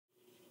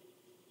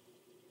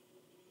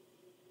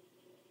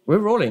We're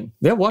rolling.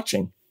 They're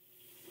watching.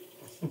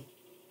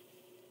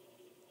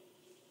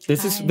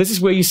 This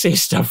is where you say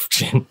stuff,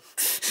 Jen.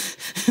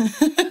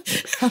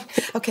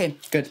 Okay,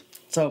 good.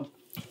 So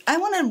I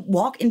want to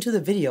walk into the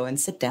video and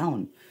sit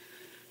down.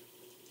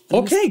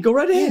 Okay, go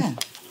right ahead. Yeah.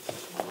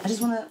 I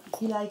just want to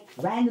be like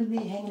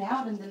randomly hanging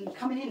out and then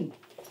coming in.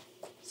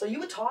 So you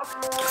would talk.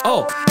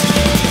 Oh.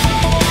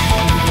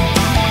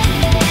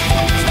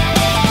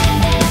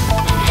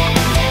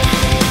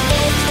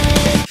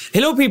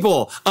 Hello,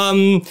 people.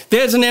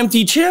 There's an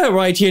empty chair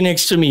right here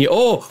next to me.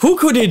 Oh, who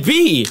could it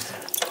be?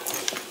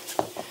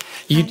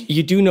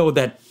 You do know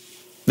that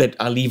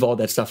I leave all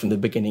that stuff in the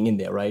beginning in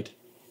there, right?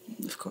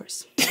 Of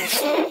course.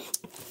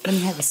 Let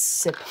me have a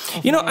sip.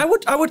 You know,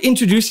 I would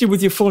introduce you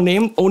with your full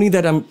name, only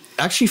that I'm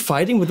actually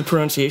fighting with the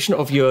pronunciation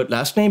of your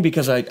last name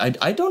because I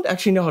don't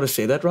actually know how to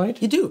say that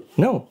right. You do?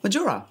 No.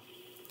 Majura.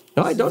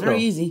 No, I don't know.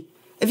 Very easy.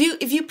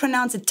 If you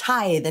pronounce it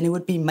Thai, then it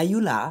would be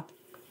Mayula.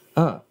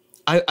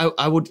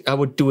 I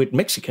would do it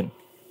Mexican.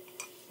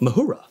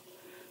 Majura.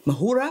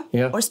 Majura?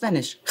 Yeah. Or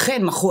Spanish?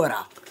 Jen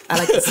Majura. I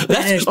like the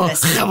Spanish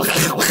best.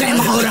 Jen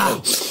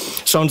Majura.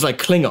 Sounds like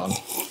Klingon.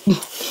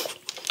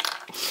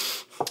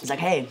 It's like,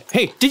 hey.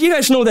 Hey, did you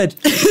guys know that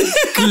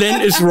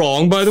Glenn is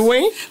wrong, by the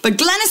way? But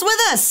Glenn is with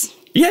us.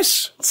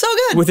 Yes. So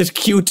good. With his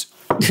cute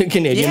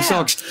Canadian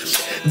socks.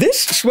 This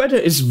sweater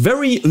is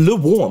very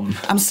warm.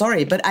 I'm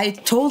sorry, but I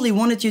totally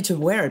wanted you to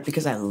wear it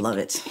because I love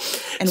it.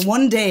 And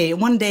one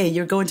day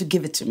you're going to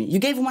give it to me. You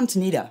gave one to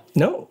Nita.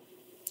 No.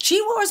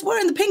 She was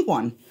wearing the pink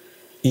one.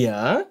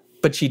 Yeah,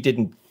 but she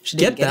didn't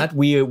get that.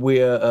 We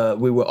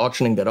were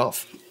auctioning that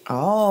off.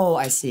 Oh,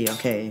 I see.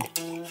 Okay.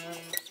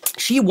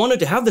 She wanted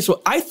to have this one.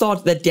 I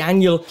thought that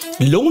Daniel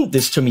loaned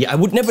this to me. I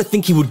would never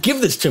think he would give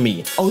this to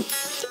me. Oh.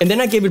 And then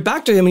I gave it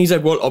back to him and he's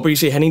like, well,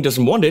 obviously Henning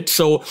doesn't want it.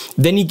 So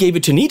then he gave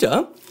it to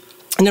Nita.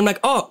 And I'm like,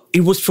 oh,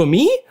 it was for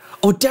me?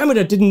 Oh, damn it,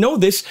 I didn't know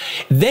this.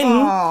 Then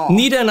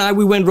Nita and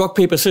we went rock,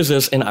 paper,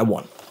 scissors and I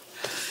won.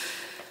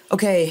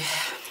 Okay.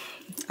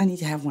 I need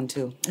to have one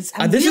too. This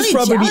really is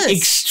probably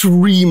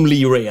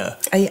extremely rare.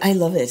 I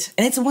love it.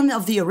 And it's one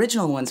of the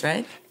original ones,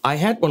 right? I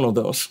had one of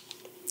those.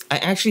 I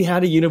actually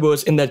had a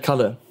Universe in that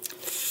color.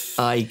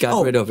 I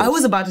got rid of it. I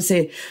was about to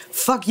say,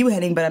 fuck you,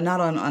 Henning, but I'm not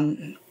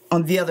on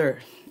the other.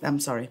 I'm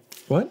sorry.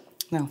 What?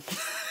 No.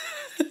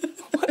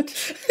 What?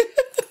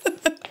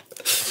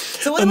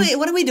 So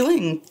what are we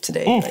doing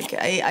today? Like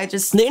I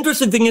just. The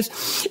interesting thing is,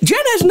 Jen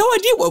has no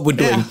idea what we're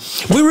doing.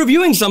 Yeah. We're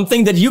reviewing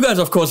something that you guys,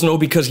 of course, know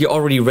because you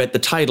already read the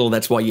title.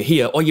 That's why you're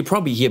here, or you're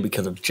probably here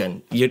because of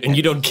Jen, and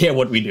you don't care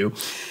what we do.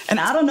 And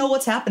I don't know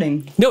what's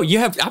happening. No, you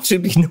have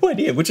absolutely no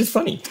idea, which is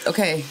funny.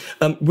 Okay.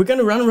 We're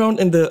gonna run around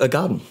in the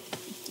garden.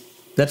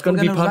 That's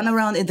gonna be run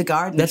around in the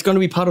garden. That's gonna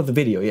be part of the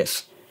video.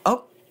 Yes.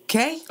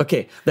 Okay.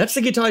 Okay. That's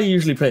the guitar you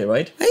usually play,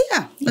 right?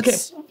 Yeah. Okay.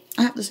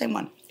 I have the same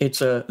one.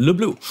 It's Le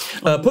Blue.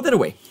 Put that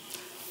away.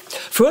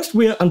 First,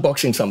 we're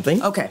unboxing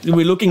something. Okay.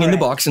 We're looking in the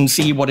box and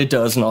see what it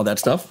does and all that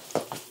stuff.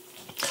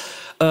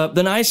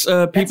 The nice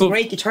people... That's a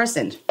great guitar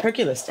stand.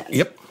 Hercules stand.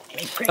 Yep.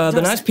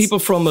 The nice people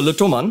from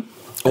Thomann,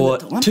 or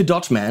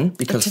tBone,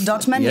 because...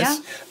 tBone,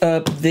 yes,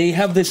 they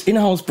have this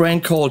in-house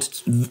brand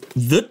called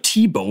the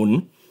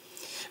tBone,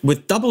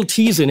 with double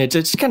T's in it.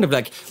 It's kind of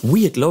like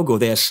weird logo.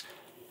 There's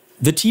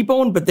the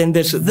tBone, but then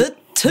there's... the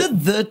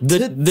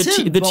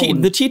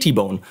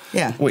tBone.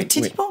 Yeah. Wait.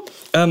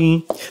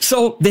 tBone?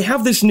 So they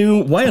have this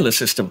new wireless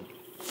system.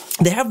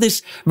 They have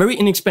this very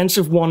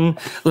inexpensive one,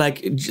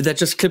 like that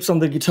just clips on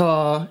the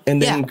guitar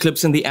and then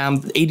clips in the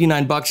amp.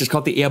 $89. It's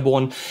called the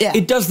Airborne. Yeah.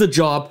 It does the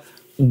job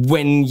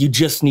when you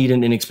just need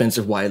an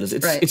inexpensive wireless.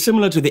 It's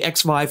similar to the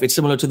X5. It's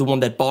similar to the one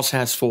that Boss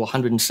has for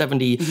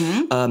 170.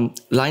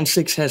 Line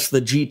 6 has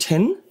the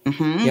G10.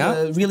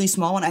 Yeah, the really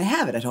small one. I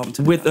have it at home.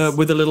 With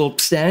a little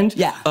stand.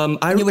 Yeah,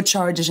 you would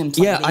charge it and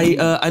plug it in.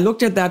 I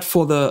looked at that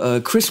for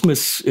the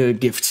Christmas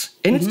gifts,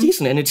 and it's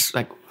decent, and it's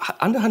like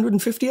under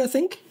 150, I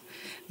think.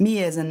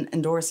 Me as an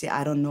endorsee,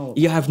 I don't know.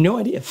 You have no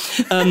idea.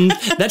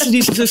 That's a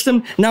decent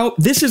system. Now,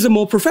 this is a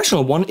more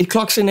professional one. It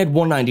clocks in at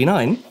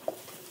 $199.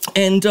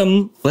 And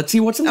let's see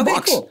what's in the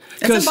box. Cool.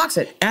 Let's unbox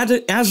it.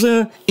 As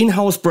a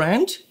in-house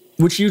brand,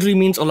 which usually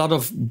means a lot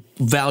of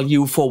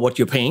value for what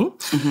you're paying,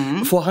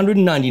 for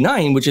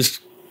 $199, which is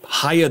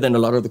higher than a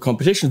lot of the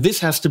competition, this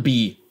has to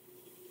be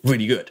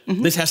really good.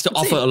 This has to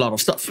offer a lot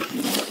of stuff.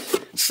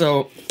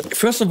 So,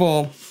 first of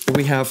all,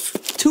 we have...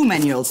 Two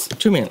manuals.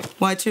 Two manuals.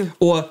 Why two?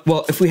 Or,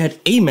 well, if we had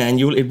a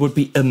manual, it would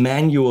be a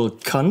manual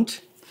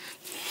cunt.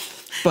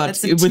 But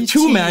with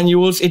two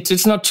manuals,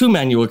 it's not two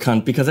manual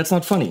cunt because that's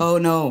not funny. Oh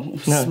no,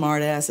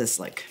 smart asses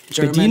like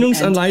German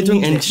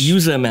Bedienungsanleitung and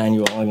user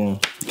manual.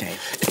 Okay.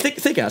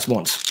 Thick ass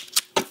ones.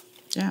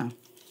 Yeah.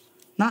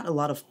 Not a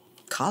lot of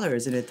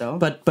colors in it though.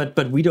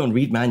 But we don't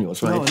read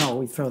manuals, right? No,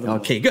 we throw them away.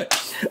 Okay, good.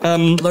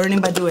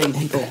 Learning by doing,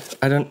 people.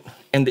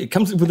 And it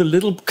comes with a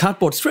little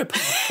cardboard strip.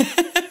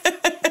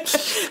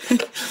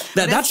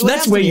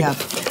 That's where you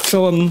have.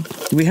 So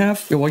we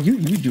have. Well,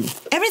 you do.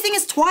 Everything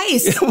is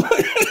twice.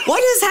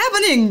 What is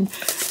happening?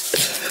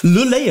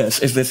 Le layers,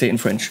 as they say in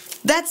French.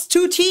 That's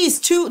two T's,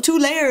 two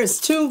layers,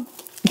 two.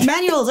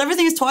 Manuals.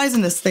 Everything is twice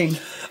in this thing.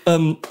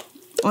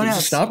 What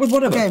else? Start with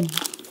whatever. Okay.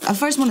 I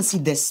first want to see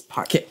this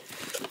part. Okay.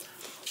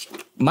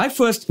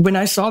 When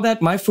I saw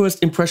that, my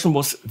first impression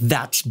was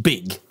that's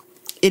big.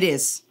 It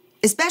is.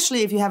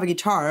 Especially if you have a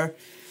guitar.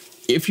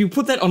 If you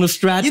put that on a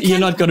Strat, you're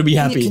not going to be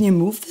happy. Can you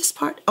move this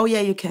part? Oh,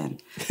 yeah, you can.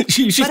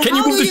 Can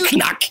you move the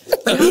knack?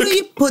 How do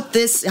you put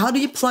this, how do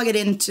you plug it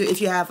into, if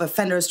you have a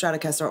Fender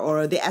Stratocaster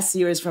or the S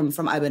series from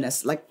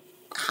Ibanez? Like,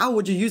 how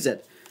would you use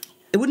it?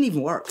 It wouldn't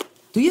even work.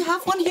 Do you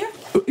have one here?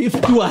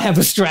 Do I have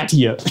a Strat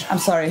here? I'm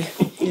sorry.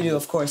 You do,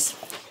 of course.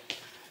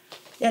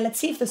 Yeah, let's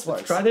see if this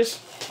works. Try this.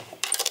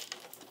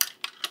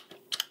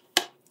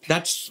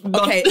 That's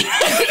not... Okay.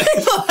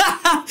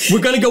 We're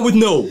going to go with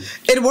no.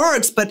 It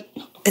works, but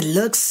it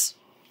looks...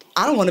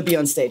 I don't want to be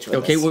on stage with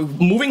Okay, this. we're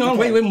moving on.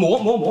 Okay. Wait,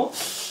 more.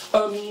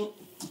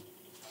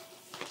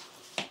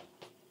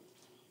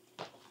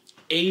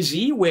 AZ,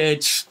 where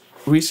it's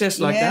recessed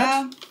like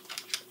that.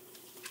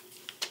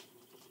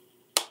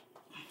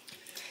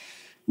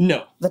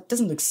 No. That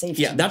doesn't look safe.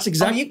 Yeah, that's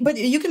exactly... but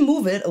you can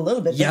move it a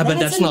little bit. Yeah, but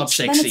that's not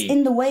sexy. Then it's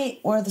in the way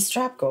where the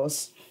strap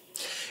goes.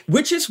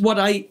 Which is what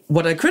I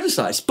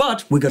criticize,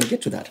 but we're going to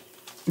get to that.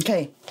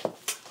 Okay.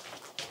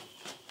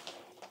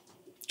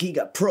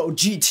 GigA Pro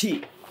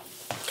GT.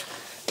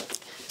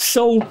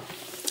 So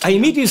I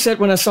immediately said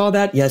when I saw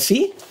that, yeah,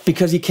 see,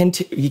 because you can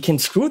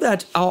screw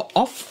that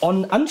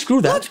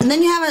unscrew that. Look, and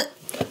then you have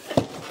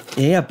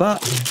a... Yeah,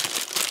 but...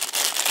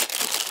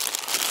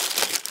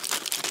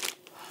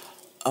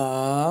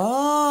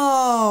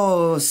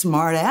 Oh,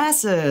 smart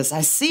asses.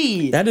 I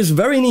see. That is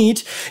very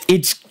neat.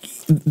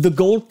 The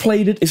gold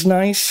plated is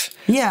nice.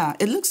 Yeah,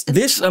 it looks...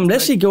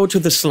 Let's see, go to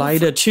the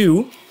slider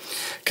too.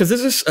 Because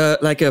this is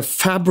like a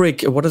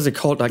fabric, what is it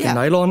called? Like a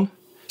nylon.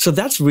 So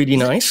that's really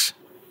nice.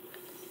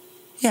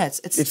 Yeah,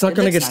 it's not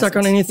going to get stuck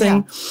on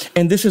anything. Yeah.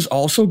 And this is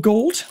also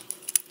gold.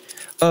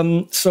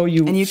 So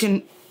you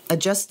can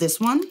adjust this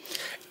one.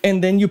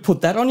 And then you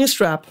put that on your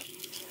strap.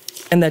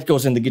 And that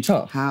goes in the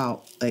guitar.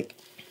 How? Like,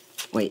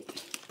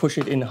 wait. Push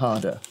it in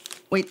harder.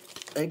 Wait,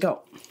 there you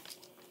go.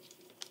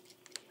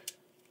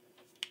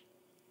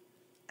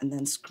 And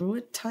then screw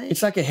it tight.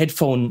 It's like a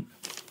headphone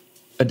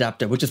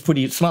adapter, which is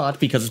pretty smart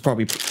because it's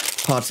probably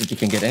parts that you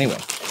can get anyway.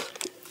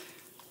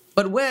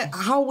 But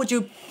how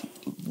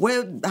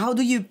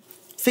do you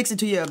fix it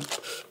to your...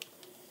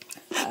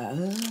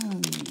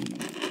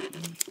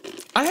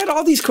 I had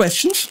all these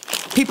questions.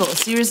 People,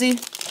 seriously?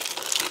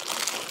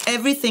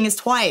 Everything is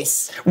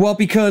twice. Well,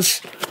 we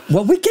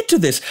get to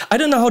this. I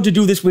don't know how to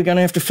do this. We're gonna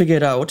have to figure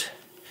it out.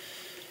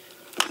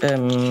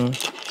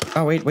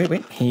 Oh, wait.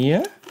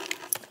 Here.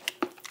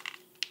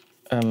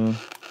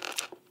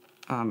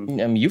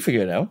 You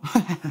figure it out.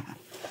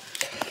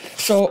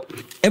 So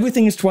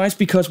everything is twice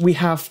because we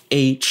have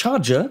a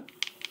charger,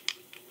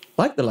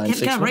 like the Line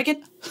 6. Can I break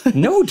it?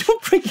 No,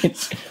 don't break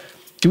it.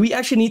 Do we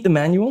actually need the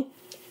manual?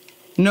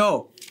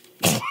 No.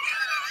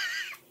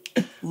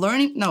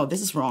 Learning? No,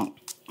 this is wrong.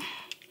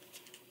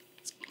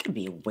 It's gonna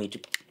be a way to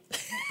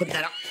put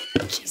that up.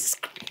 Jesus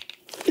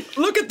Christ.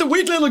 Look at the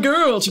weak little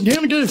girl. She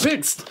can't get it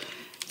fixed.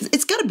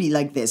 It's gotta be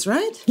like this,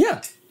 right?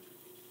 Yeah.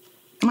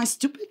 Am I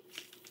stupid?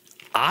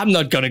 I'm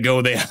not gonna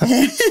go there.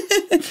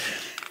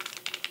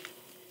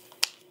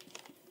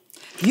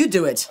 You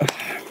do it.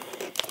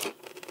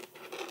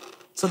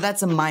 So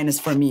that's a minus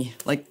for me.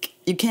 Like,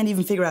 you can't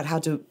even figure out how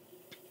to...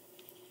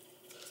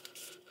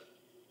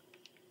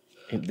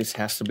 This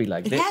has to be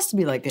like this. It has to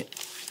be like it.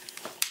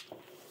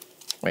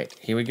 Wait,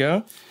 here we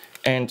go.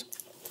 And...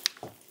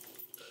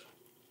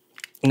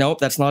 Nope,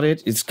 that's not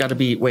it. It's gotta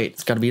be... Wait,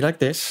 it's gotta be like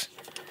this.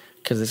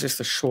 Because this is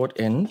the short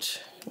end.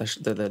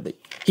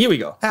 Here we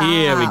go.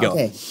 Here we go.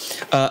 Okay.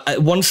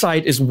 One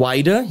side is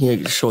wider.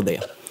 Here, show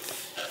there.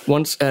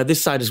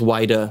 This side is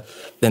wider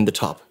than the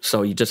top.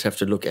 So you just have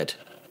to look at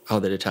how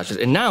that attaches.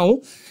 And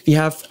now you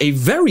have a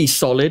very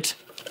solid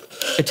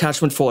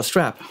attachment for a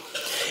strap.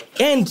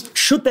 And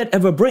should that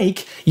ever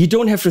break, you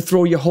don't have to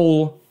throw your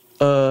whole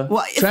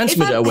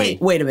transmitter away.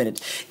 Wait a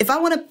minute. If I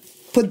want to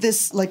put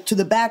this like to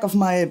the back of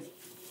my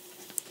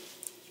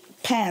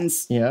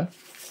pants, and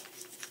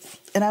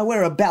I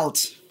wear a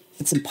belt,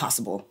 it's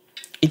impossible.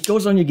 It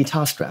goes on your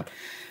guitar strap.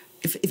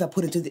 If I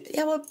put it to the...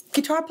 Yeah, well,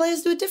 guitar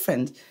players do it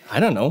different. I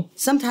don't know.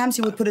 Sometimes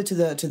you would put it to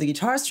the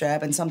guitar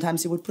strap, and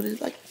sometimes you would put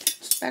it like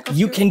back of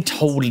You can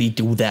totally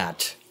do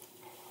that.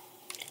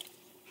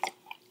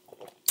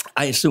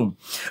 I assume.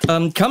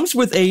 Comes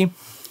with a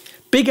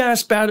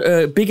big-ass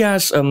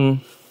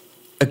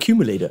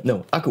accumulator.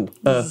 No, akku.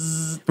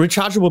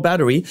 Rechargeable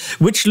battery,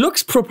 which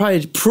looks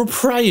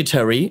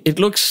proprietary. It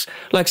looks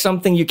like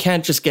something you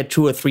can't just get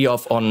 2 or 3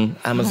 of on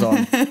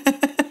Amazon.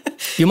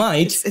 You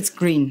might. It's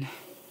green.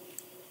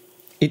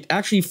 It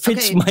actually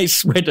fits my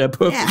sweater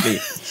perfectly.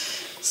 Yeah.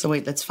 So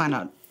wait, let's find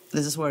out.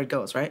 This is where it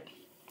goes, right?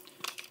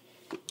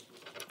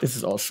 This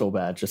is all so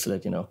bad, just to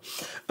let you know.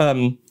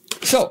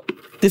 So,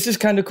 this is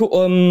kind of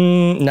cool.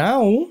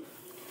 Now...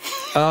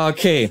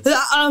 Okay.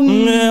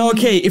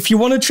 Okay, if you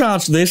want to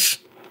charge this...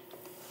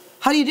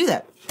 How do you do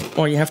that?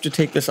 Or you have to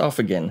take this off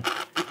again.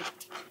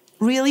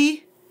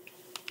 Really?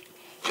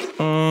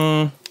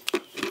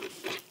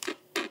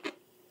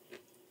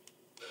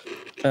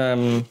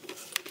 We're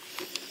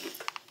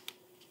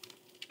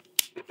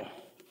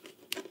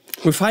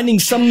finding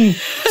some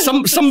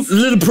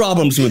little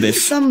problems with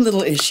this. Some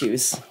little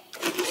issues.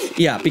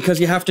 Yeah, because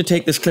you have to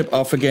take this clip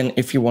off again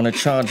if you want to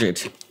charge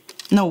it.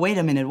 No, wait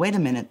a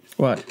minute.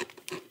 What?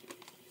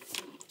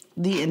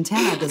 The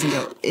antenna doesn't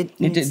go.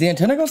 The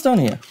antenna goes down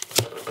here.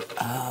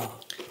 Oh.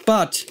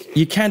 But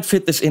you can't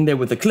fit this in there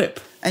with the clip.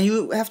 And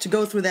you have to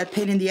go through that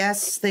pain in the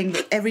ass thing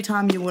every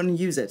time you want to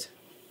use it.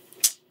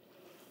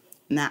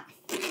 Nah.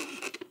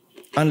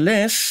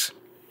 Unless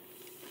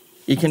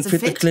you can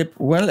fit the clip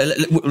well.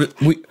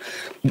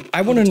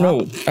 I want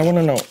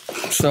to know.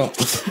 So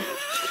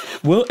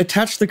we'll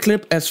attach the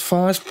clip as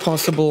far as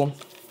possible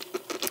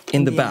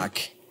in the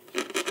back.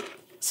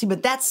 See,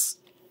 but that's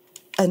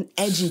an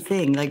edgy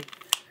thing. Like,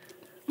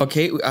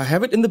 okay, I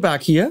have it in the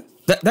back here.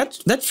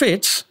 That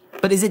fits.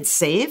 But is it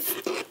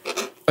safe?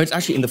 Oh, it's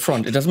actually in the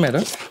front. It doesn't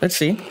matter. Let's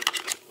see.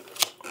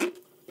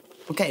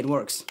 Okay, it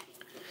works.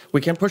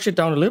 We can push it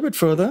down a little bit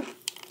further.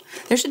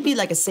 There should be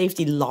like a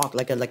safety lock,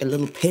 like a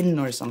little pin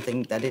or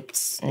something that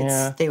it's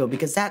stable,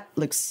 because that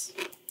looks...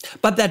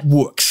 But that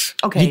works.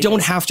 Okay. You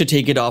don't have to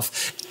take it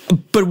off.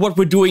 But what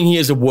we're doing here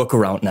is a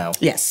workaround now.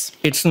 Yes.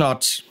 It's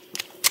not...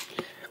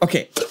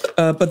 Okay,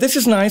 but this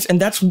is nice,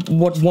 and that's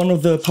what one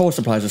of the power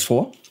supplies is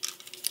for.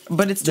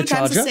 But it's two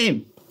times the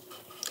same.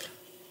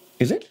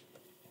 Is it?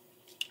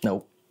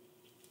 No.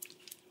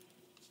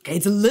 Okay,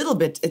 it's a little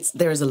bit,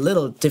 there's a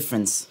little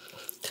difference.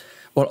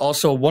 Well,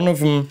 also, one of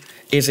them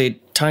is a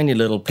tiny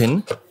little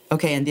pin.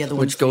 Okay, and the other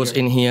one which goes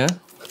in here.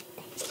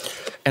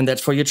 And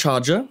that's for your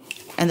charger.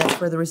 And that's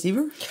for the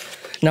receiver?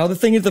 Now, the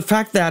thing is, the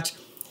fact that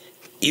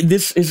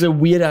this is a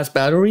weird-ass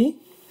battery,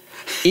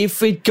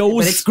 if it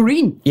goes... But it's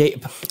green. Yeah,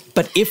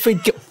 but if it...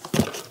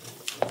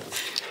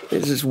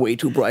 This is way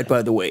too bright,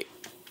 by the way.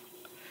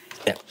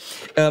 Yeah.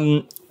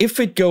 If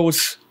it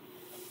goes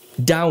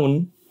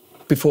down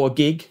before a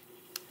gig...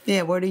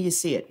 Yeah, where do you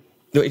see it?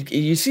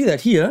 You see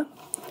that here.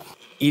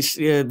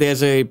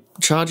 There's a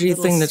charging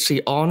thing that's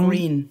the on.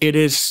 Green. It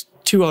is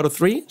 2 out of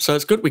 3, so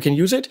it's good. We can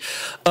use it.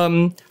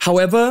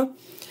 However,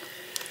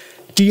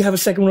 do you have a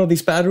second one of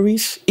these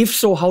batteries? If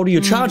so, how do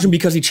you charge them?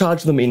 Because you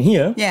charge them in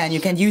here. Yeah, and you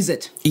can't use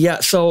it. Yeah,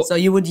 so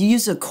you would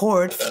use a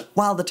cord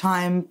while the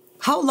time.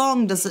 How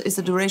long is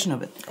the duration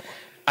of it?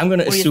 I'm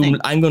gonna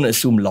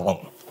assume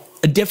long.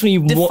 Definitely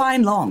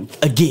define long.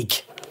 A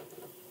gig.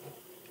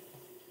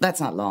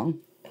 That's not long.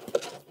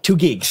 2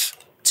 gigs.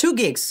 2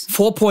 gigs.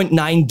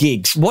 4.9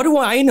 gigs. What do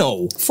I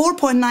know?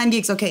 4.9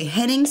 gigs. Okay,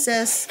 Henning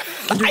says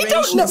the duration I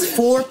don't know. is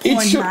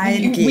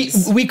 4.9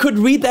 gigs. We could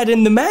read that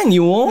in the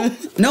manual.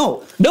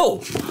 No.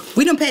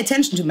 We don't pay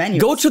attention to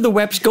manuals. Go to the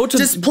webs.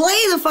 Just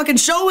play the fucking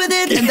show with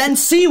it and then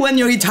see when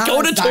your guitar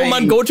Go to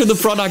Thomann. Go to the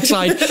product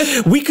site.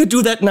 We could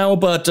do that now,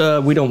 but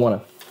we don't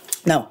want to.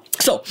 No.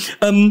 So,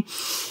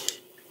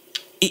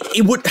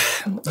 it would.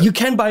 You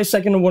can buy a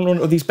second one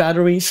of these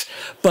batteries,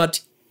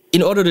 but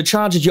in order to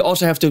charge it, you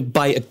also have to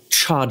buy a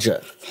charger.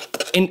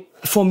 And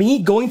for me,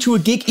 going to a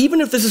gig,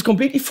 even if this is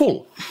completely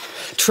full,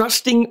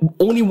 trusting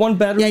only one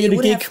battery at a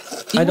gig,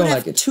 I don't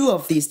like it. 2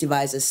 of these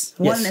devices.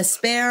 Yes. One as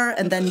spare,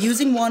 and then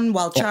using one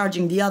while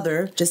charging the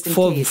other, just in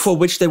case. For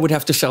which they would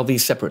have to sell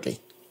these separately.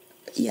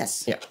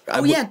 Yes. Yeah.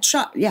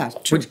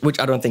 True. Which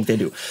I don't think they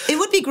do. It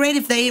would be great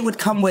if they would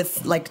come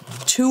with like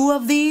 2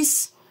 of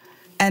these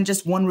and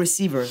just 1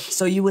 receiver,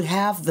 so you would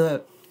have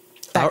the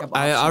backup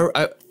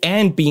option.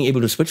 And being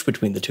able to switch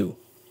between the 2.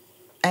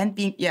 And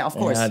being, of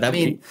course.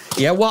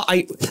 Well,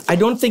 I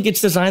don't think it's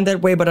designed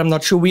that way, but I'm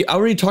not sure. We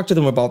already talked to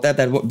them about that.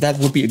 That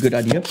would be a good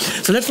idea.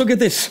 So let's look at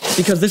this,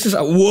 because this is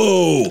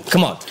whoa!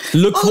 Come on,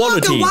 look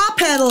quality. Look, a wah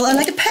pedal and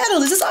like a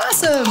pedal. This is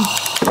awesome.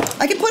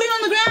 I can put it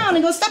on the ground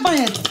and go step on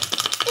it.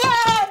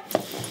 Yeah.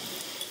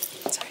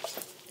 Sorry.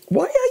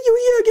 Why are you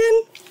here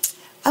again?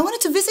 I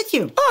wanted to visit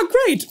you. Oh,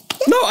 great!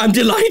 No, I'm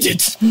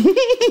delighted.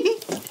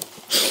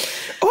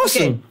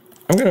 Awesome.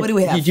 Okay. What do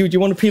we have? Do you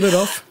want to peel it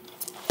off?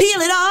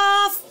 Peel it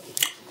off.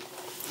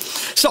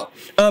 So,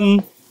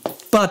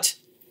 but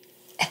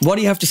what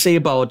do you have to say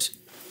about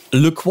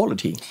look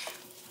quality?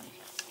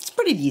 It's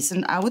pretty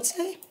decent, I would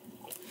say.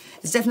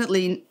 It's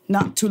definitely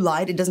not too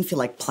light. It doesn't feel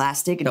like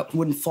plastic. It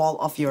wouldn't fall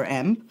off your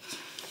amp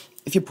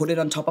if you put it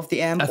on top of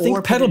the amp. I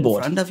think pedal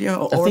board. In front of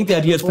your, I think the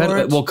idea is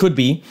pedal. Well, could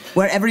be.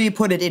 Wherever you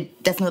put it,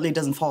 it definitely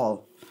doesn't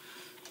fall.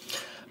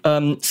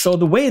 So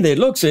the way that it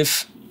looks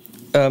is,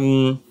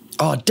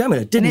 oh damn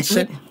it! It didn't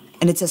say.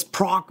 And it says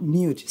prog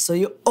mute, so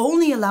you're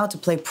only allowed to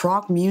play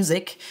prog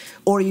music,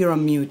 or you're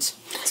on mute.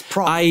 It's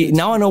prog.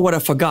 Now I know what I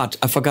forgot.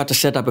 I forgot to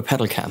set up a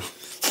pedal cam,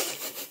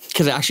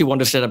 because I actually want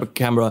to set up a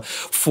camera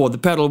for the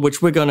pedal,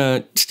 which we're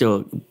gonna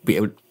still be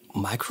able.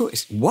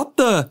 What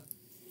the?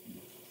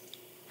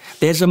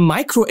 There's a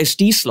micro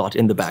SD slot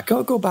in the back.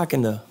 Go back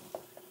in the.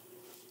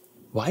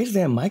 Why is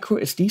there a micro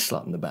SD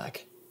slot in the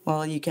back?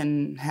 Well, you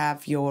can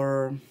have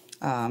your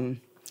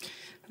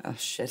Oh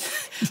shit!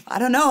 I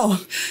don't know.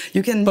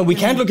 You can, but we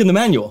can't look in the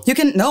manual. You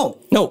can no.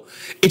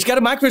 It's got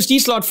a micro SD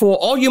slot for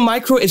all your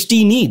micro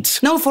SD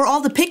needs. No, for all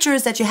the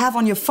pictures that you have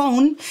on your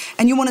phone,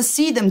 and you want to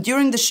see them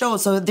during the show.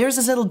 So there's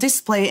this little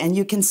display, and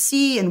you can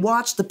see and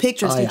watch the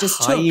pictures you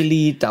just took. I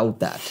highly doubt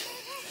that.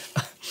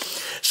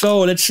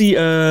 So let's see.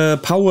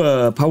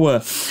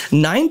 Power.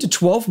 9 to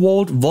 12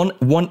 volt.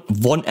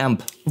 One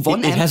amp.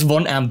 It has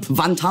 1 amp.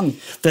 1 ton.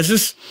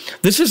 This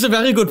is a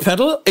very good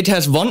pedal. It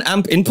has 1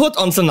 amp input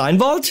on the 9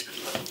 volt.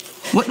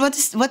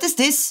 What is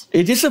this?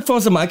 It is for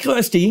the micro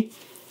SD.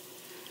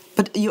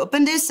 But you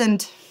open this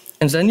and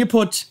then you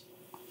put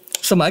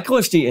some micro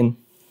SD in.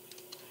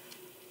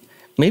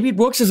 Maybe it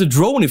works as a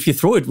drone if you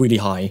throw it really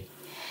high.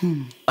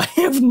 I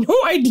have no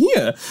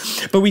idea.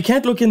 But we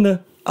can't look in the...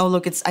 Oh,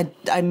 look,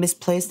 I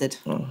misplaced it.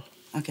 Oh.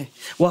 Okay.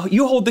 Well,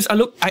 you hold this. I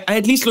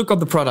at least look up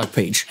the product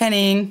page.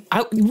 Henning.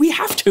 We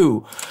have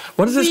to.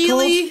 What is this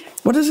called?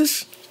 What is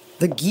this?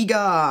 The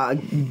GigA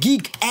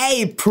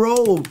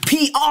Pro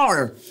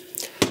PR.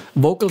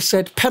 Vocal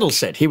set, pedal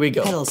set. Here we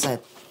go. Pedal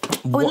set.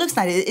 Oh, it looks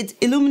nice. It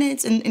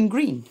illuminates in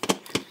green.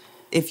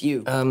 If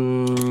you...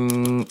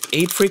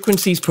 8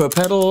 frequencies per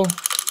pedal.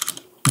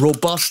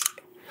 Robust.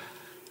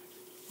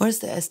 Where's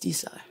the SD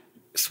side?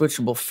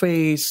 Switchable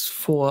phase,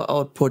 4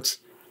 outputs.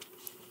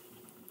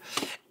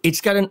 It's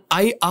got an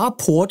IR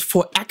port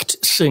for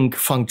act sync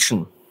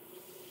function.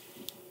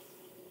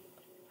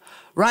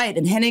 Right,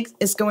 and Henning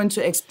is going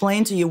to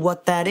explain to you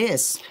what that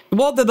is.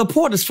 Well, the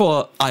port is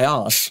for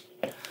IRs,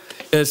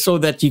 so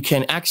that you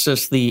can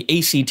access the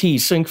ACT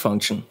sync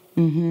function.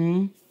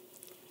 Mm-hmm.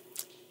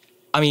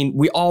 I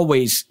mean,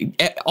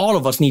 all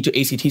of us need to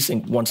ACT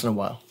sync once in a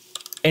while.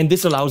 And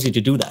this allows you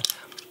to do that.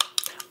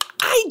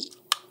 I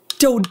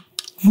don't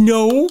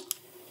know.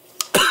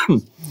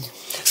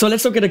 So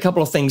let's look at a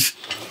couple of things.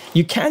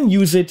 You can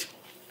use it.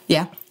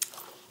 Yeah.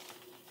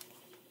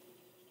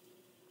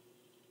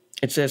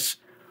 It says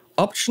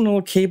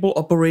optional cable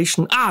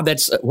operation.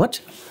 That's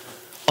what?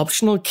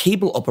 Optional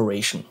cable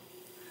operation.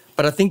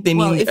 But I think they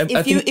mean... Well,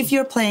 if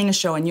you're playing a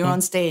show and you're on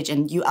stage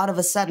and you out of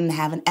a sudden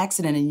have an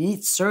accident and you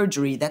need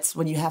surgery, that's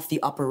when you have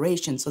the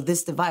operation. So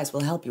this device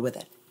will help you with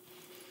it.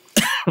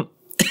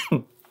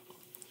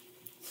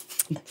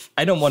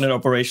 I don't want an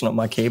operation on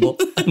my cable.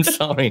 I'm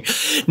sorry.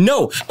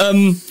 No,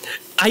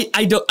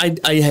 I don't.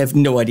 I have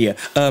no idea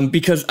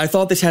because I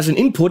thought this has an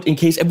input in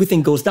case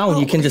everything goes down.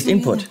 You can just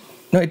input.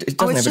 No, it doesn't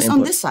have an input. It's just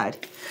on this side.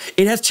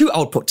 It has 2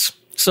 outputs.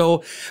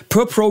 So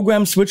per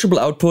program, switchable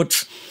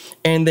output,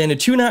 and then a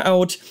tuner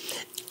out,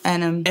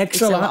 and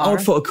XLR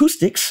out for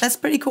acoustics. That's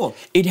pretty cool.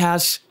 It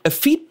has a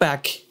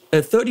feedback.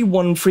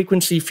 31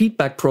 frequency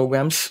feedback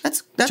programs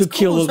to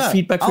kill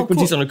feedback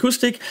frequencies on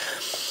acoustic.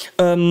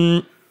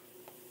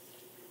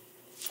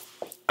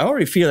 I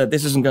already feel that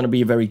this isn't going to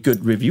be a very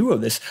good review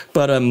of this,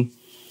 but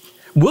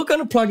we're going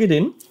to plug it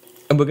in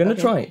and we're going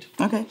to try it.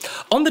 Okay.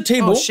 On the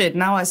table. Oh shit!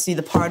 Now I see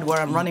the part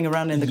where I'm running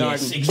around in the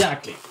garden. Yes,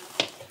 exactly.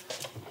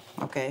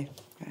 Okay,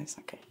 guys.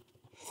 Okay.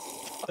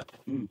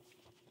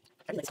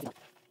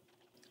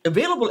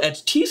 Available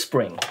at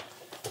Teespring.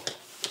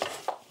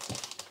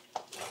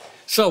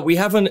 So we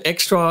have an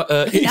extra...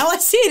 now I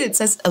see it. It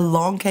says,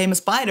 along came a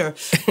spider.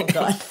 Oh,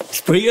 God. It's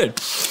pretty good.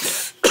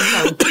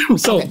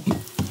 So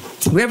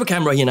we have a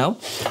camera here now.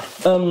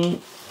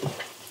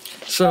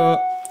 So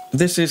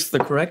this is the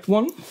correct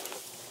one.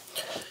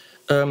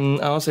 I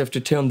also have to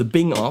turn the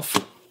Bing off.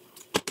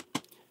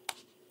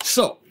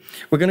 So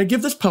we're going to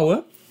give this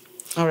power.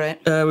 All right.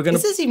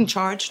 Is this even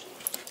charged?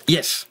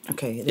 Yes.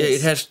 Okay, it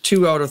is. It has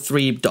 2 out of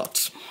 3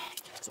 dots.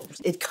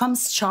 It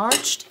comes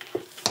charged?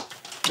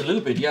 A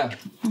little bit, yeah.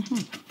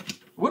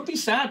 Would be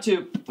sad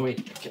to... Wait,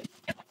 okay.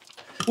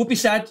 Would be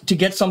sad to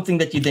get something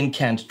that you then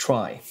can't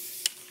try.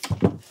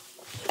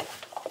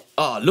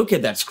 Oh, look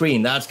at that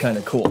screen. That's kind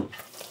of cool.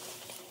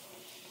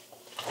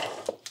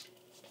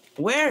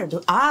 Where?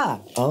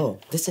 Oh,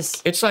 this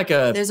is... It's like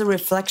a... There's a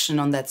reflection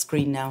on that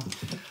screen now.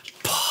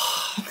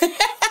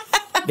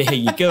 There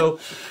you go.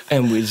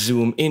 And we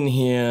zoom in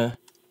here.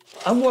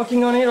 I'm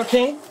working on it,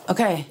 okay?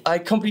 Okay. I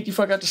completely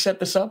forgot to set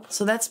this up.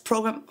 So that's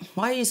program...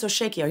 Why are you so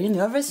shaky? Are you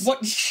nervous?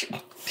 What?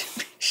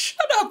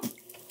 Shut up!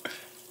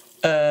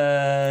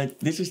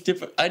 This is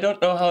different. I don't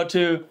know how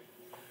to...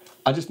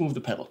 I'll just move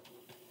the pedal.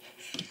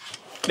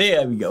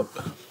 There we go.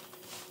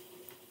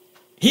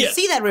 Here. You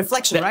see that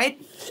reflection, right?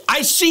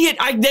 I see it.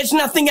 There's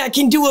nothing I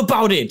can do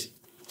about it.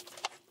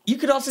 You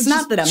could also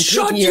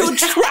shut your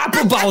trap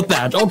about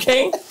that,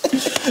 okay?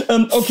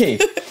 Okay.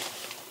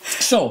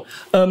 So,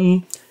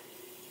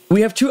 we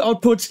have 2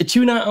 outputs, a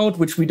tuner out,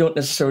 which we don't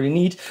necessarily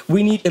need.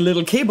 We need a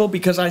little cable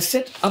because I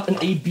set up an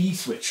A-B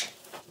switch.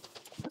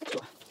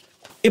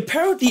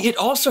 Apparently, it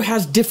also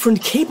has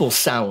different cable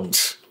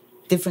sounds.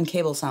 Different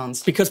cable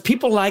sounds. Because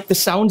people like the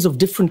sounds of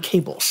different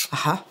cables.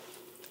 Uh-huh.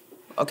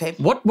 Okay.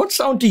 What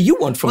sound do you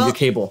want from your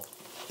cable?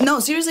 No,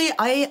 seriously,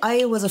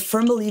 I was a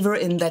firm believer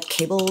in that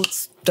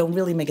cables don't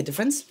really make a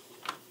difference.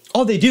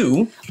 Oh, they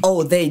do?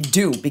 Oh, they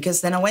do.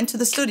 Because then I went to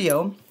the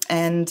studio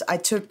and I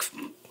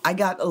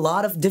got a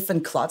lot of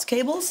different cloth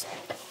cables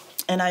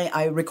and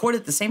I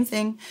recorded the same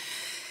thing.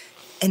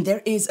 And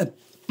there is a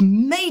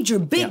major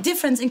big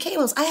difference in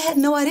cables. I had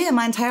no idea.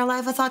 My entire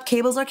life I thought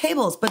cables are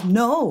cables, but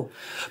no.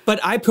 But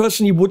I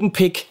personally wouldn't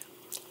pick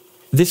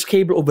this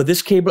cable over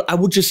this cable. I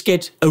would just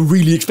get a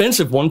really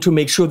expensive one to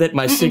make sure that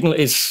my signal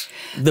is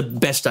the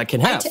best I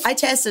can have. I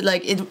tested,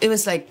 like, it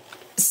was like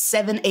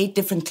 7-8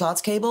 different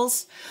Klotz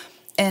cables,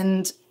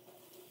 and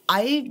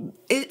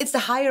it's the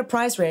higher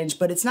price range,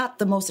 but it's not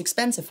the most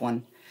expensive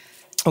one.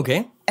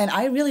 Okay. And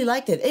I really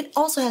liked it. It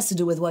also has to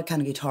do with what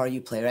kind of guitar you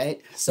play, right?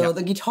 So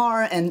the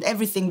guitar and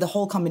everything, the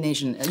whole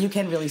combination, you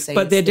can't really say.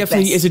 But there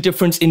definitely is a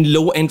difference in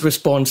low end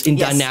response, in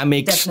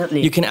dynamics.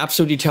 Definitely. You can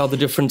absolutely tell the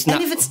difference.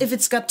 And if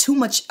it's got too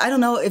much, I don't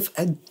know if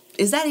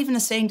is that even a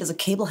saying? Does a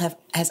cable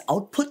has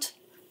output?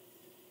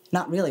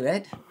 Not really,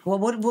 right? Well,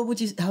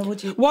 how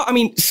would you? Well, I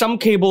mean, some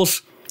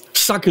cables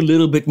suck a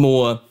little bit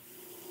more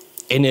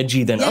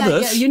energy than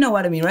others. Yeah, you know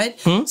what I mean, right?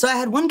 So I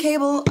had one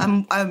cable.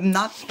 I'm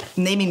not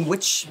naming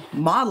which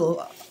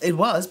model it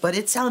was, but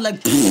it sounded like.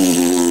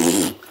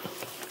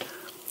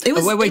 It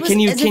was. Wait.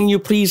 Can you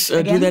please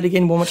do that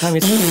again one more time?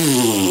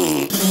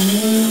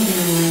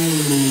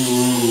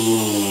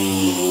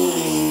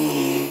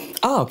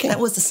 Oh, okay. That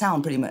was the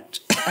sound, pretty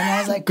much. And I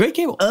was like, great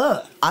cable.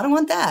 I don't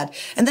want that.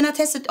 And then I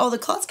tested all the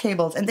Klotz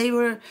cables, and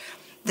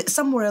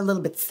some were a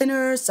little bit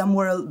thinner, some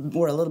were a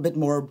little bit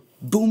more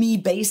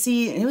boomy,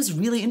 bassy, and it was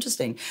really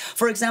interesting.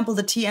 For example,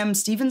 the TM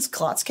Stevens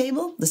Klotz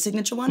cable, the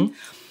signature one,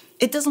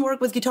 it doesn't work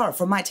with guitar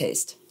for my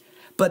taste.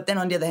 But then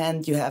on the other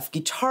hand, you have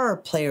guitar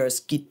players'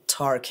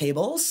 guitar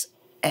cables,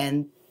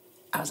 and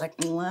I was like,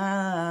 no.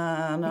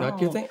 Not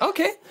your thing?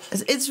 Okay.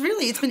 It's been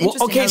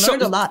interesting. Okay, I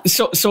learned a lot.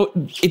 So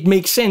it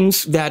makes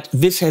sense that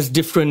this has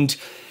different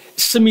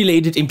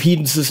simulated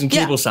impedances and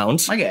cable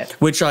sounds. I get it.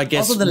 Which I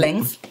guess... Also the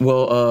length.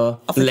 Well,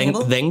 of the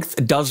cable? length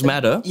does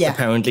matter,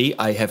 apparently,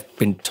 I have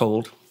been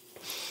told.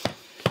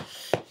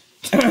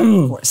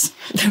 Of course.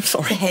 I'm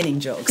sorry. The heading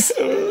jokes.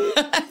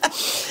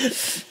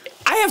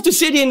 I have to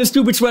sit here in a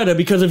stupid sweater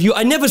because of you.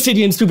 I never sit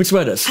here in stupid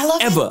sweaters. I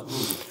love ever.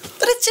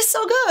 But it's just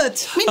so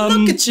good. I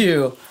mean, look at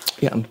you.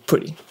 Yeah, I'm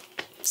pretty.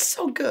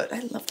 So good.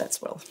 I love that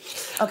swirl.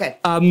 Okay.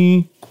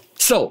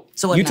 So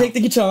what you now? take the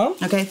guitar.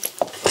 Okay.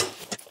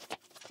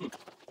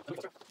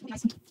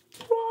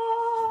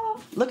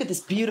 Look at this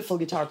beautiful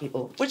guitar,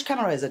 people. Which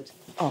camera is it?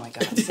 Oh my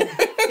God.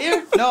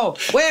 Here? No.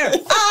 Where?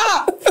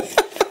 Ah!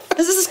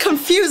 This is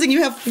confusing.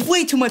 You have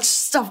way too much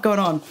stuff going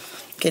on.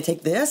 Okay,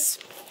 take this.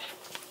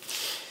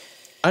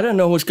 I don't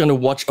know who's going to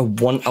watch a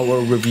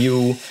 1-hour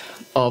review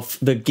of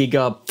the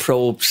GigA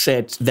Pro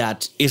set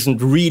that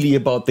isn't really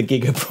about the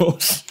GigA Pro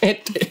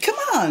set. Come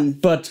on.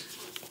 But...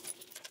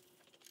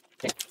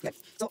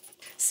 So,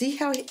 see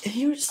how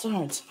here it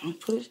starts. I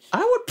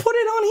would put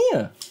it on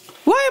here.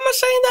 Why am I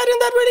saying that in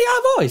that really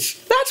high voice?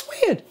 That's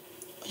weird.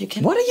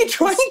 What are you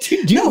trying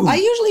to do? No, I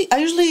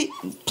usually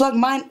plug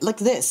mine like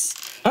this.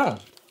 Ah,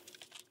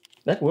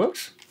 that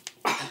works.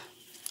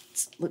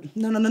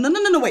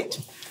 No, wait.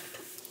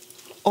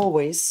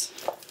 Always.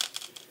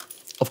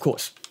 Of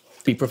course.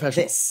 Be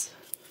professional. This.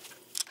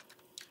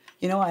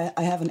 You know,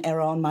 I have an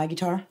arrow on my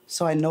guitar,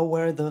 so I know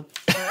where the...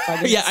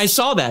 Yeah, I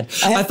saw that.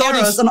 I have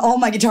arrows on all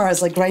my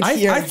guitars, like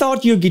here. I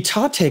thought your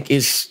guitar tech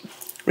is...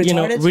 Retarded? You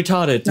know,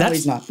 retarded. No,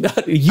 he's not.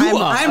 You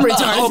are. I'm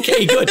retarded.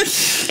 Okay, good.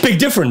 Big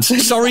difference.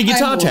 Sorry,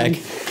 guitar tech.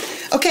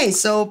 Okay,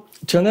 so...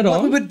 Turn it on.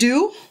 What we would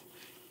do...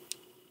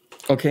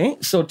 Okay,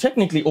 so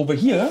technically over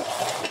here...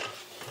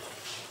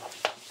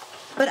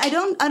 But I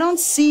don't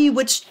see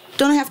which...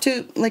 Don't I have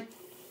to, like,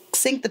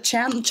 sync the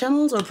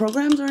channels or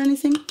programs or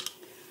anything?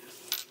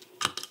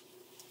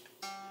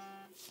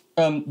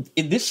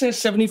 This says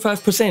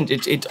 75%.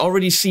 It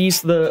already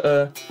sees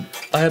the...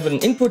 I have an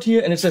input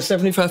here, and it says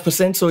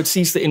 75%, so it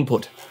sees the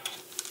input.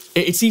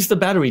 It sees the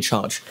battery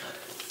charge.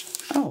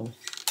 Oh.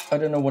 I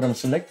don't know what I'm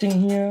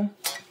selecting here.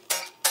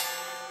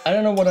 I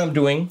don't know what I'm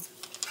doing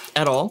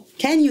at all.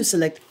 Can you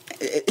select...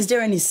 Is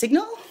there any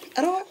signal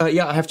at all?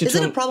 Yeah, I have to turn... Is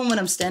it a problem when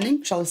I'm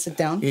standing? Shall I sit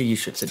down? Yeah, you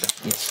should sit down,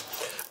 yes.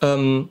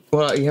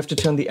 Well, you have to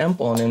turn the amp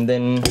on, and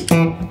then...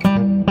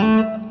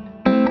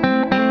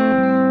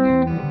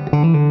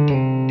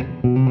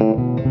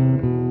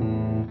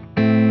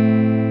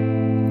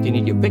 Do you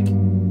need your pick?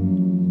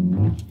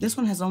 This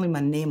one has only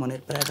my name on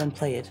it, but I don't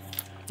play it.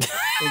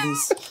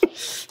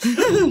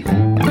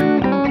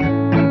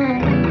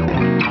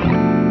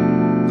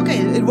 Okay,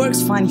 it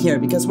works fine here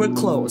because we're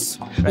close.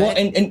 Right? Well,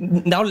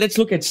 and now let's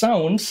look at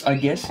sounds, I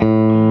guess.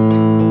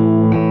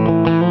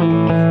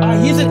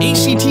 Here's an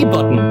ACT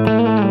button.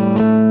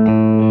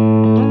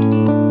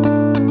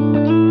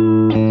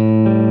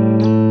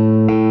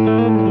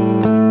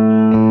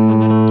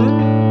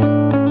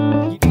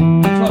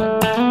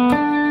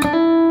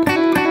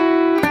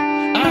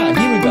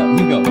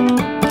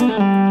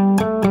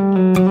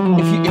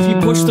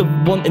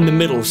 In the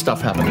middle,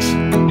 stuff happens.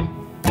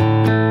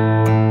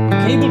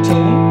 Cable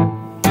tone.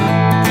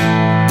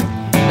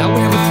 Now we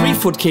have a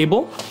 3-foot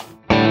cable.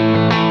 5.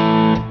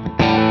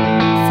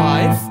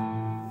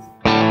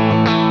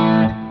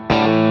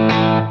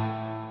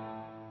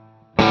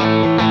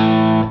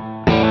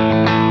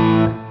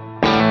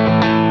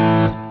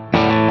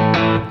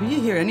 Do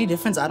you hear any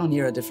difference? I don't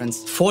hear a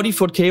difference.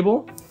 40-foot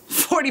cable.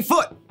 40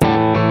 foot!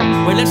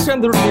 Wait, let's turn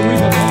the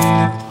reverb on.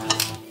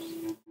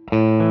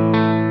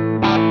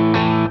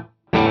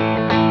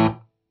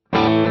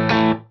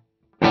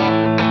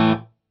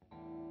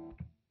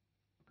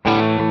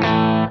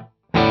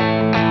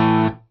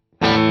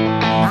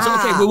 So,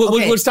 okay,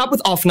 we'll start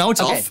with off now.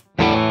 It's off.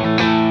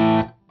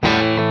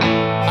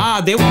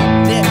 There.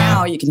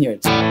 Now you can hear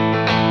it.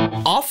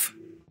 Off.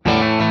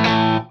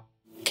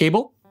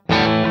 Cable.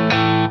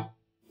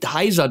 The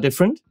highs are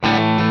different.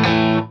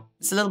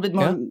 It's a little bit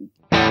more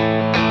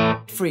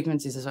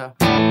frequencies as well.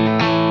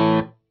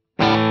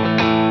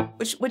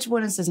 Which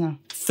one is this now?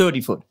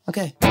 30 foot.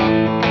 Okay.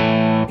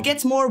 It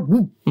gets more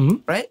whoop,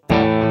 right?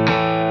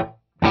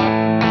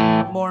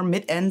 More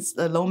mid ends,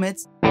 low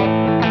mids.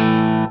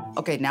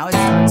 Okay, now it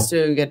starts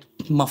to get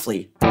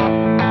muffly.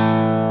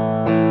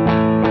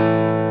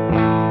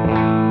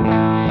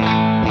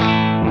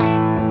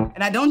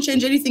 And I don't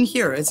change anything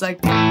here. It's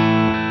like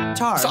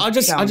tar. So I'll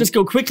just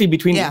go quickly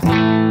between. Yeah.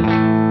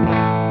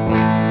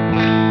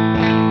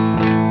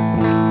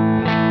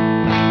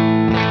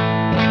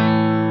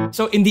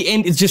 So in the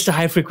end, it's just a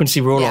high frequency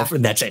roll off,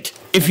 and that's it.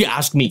 If you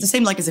ask me, it's the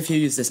same like as if you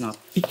use this knob,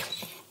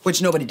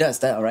 which nobody does,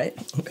 that right?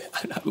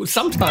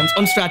 Sometimes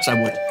on Strats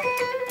I would.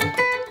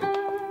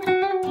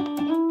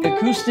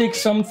 Acoustic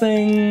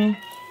something.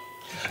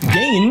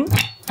 Gain.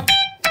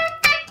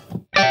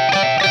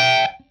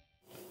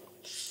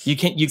 You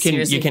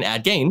can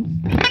add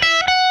gain,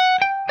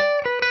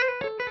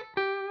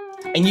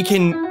 and you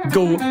can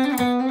go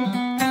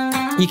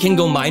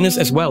minus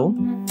as well.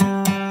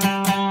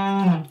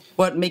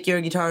 What, make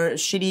your guitar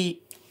shitty?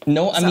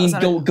 No, I mean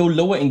go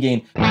lower in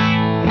gain.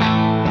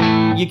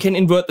 You can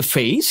invert the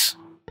phase.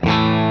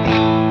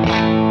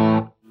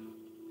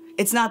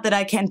 It's not that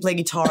I can't play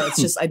guitar. It's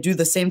just I do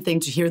the same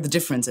thing to hear the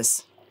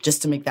differences,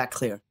 just to make that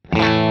clear.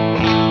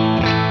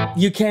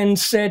 You can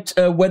set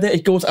whether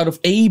it goes out of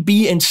A,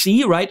 B, and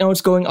C. Right now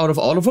it's going out of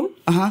all of them.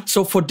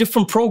 So for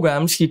different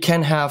programs, you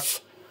can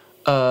have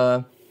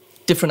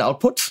different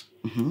outputs.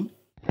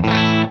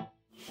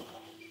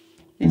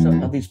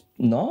 Are these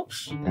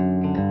knobs?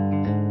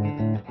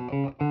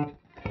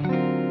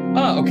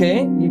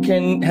 Okay. You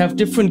can have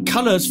different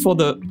colors for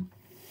the...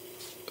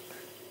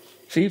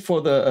 See, for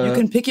the... you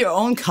can pick your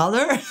own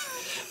color?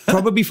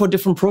 Probably for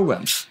different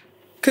programs.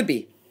 Could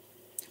be.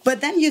 But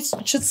then you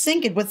should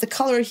sync it with the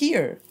color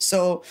here.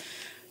 So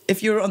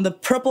if you're on the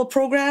purple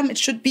program, it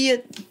should be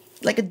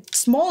like a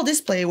small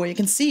display where you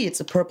can see it's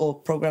a purple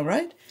program,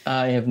 right?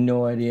 I have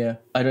no idea.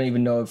 I don't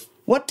even know if...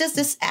 What does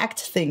this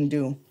act thing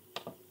do?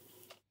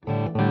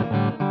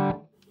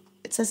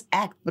 It says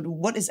act, but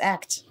what is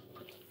act?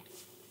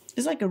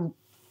 It's like a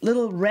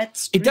little red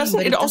screen,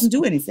 but it doesn't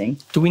do anything.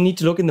 Do we need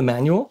to look in the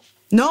manual?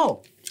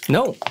 No.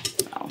 No.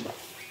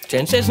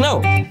 Jen says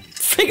no.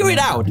 Figure it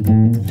out.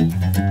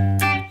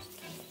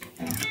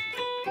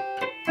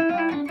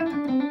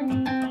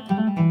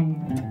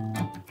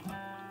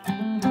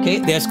 Okay,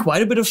 there's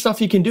quite a bit of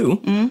stuff you can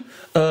do.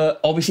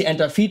 Obviously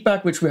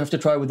anti-feedback, which we have to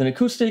try with an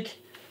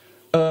acoustic.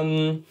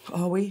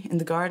 Are we in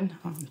the garden?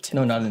 Oh,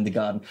 no, not in the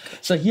garden.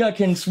 So here I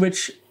can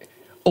switch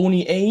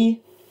only A,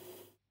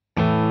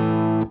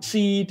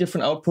 C,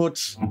 different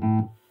outputs.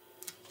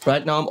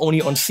 Right now I'm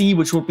only on C,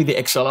 which would be the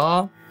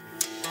XLR.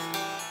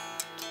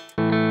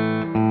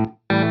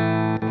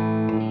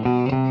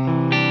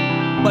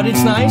 But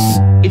it's nice.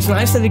 It's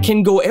nice that it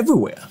can go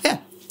everywhere. Yeah,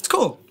 it's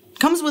cool.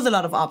 Comes with a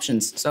lot of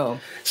options, so...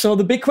 So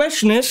the big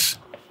question is,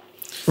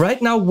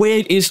 right now where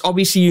it is,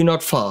 obviously you're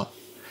not far.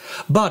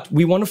 But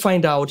we want to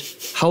find out,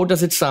 how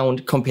does it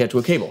sound compared to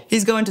a cable?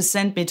 He's going to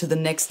send me to the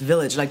next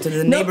village, like to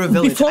the neighbor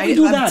village. Before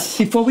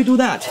we do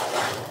that,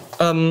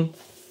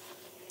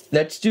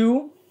 let's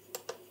do...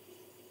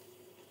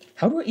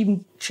 How do I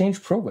even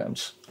change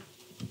programs?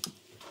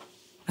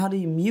 How do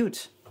you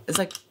mute? It's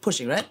like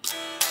pushing, right?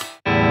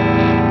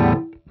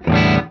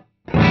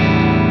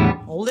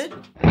 Hold it.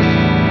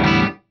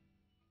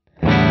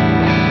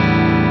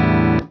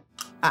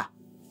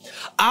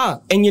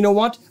 And you know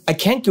what? I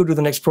can't go to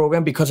the next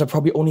program because I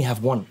probably only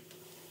have one.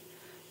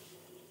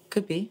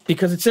 Could be.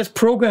 Because it says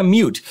program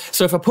mute.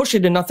 So if I push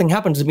it and nothing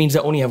happens, it means I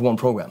only have one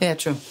program. Yeah,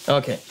 true.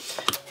 Okay.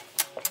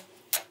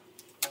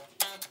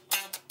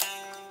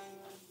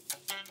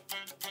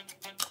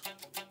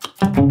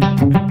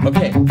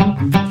 Okay.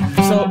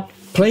 So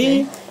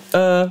play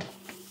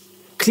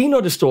clean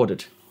or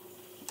distorted?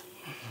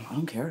 I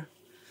don't care.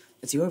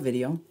 It's your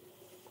video.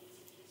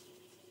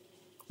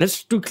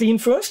 Let's do clean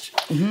first.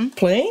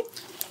 Play.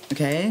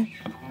 Okay.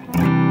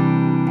 Do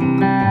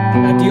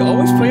you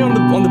always play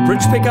on the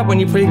bridge pickup when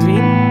you play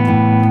clean?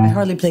 I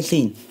hardly play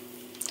clean.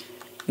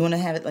 You want to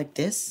have it like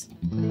this?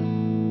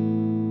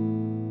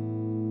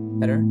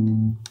 Better?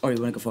 Or you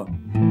want to go for?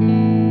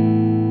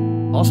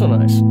 Also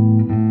nice.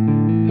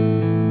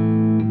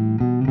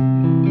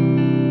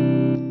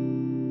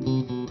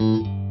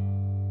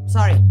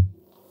 Sorry.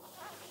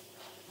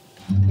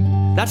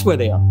 That's where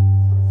they are.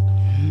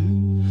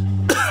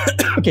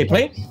 Okay,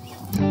 play.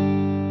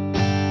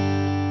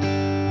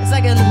 It's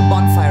like a little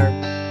bonfire.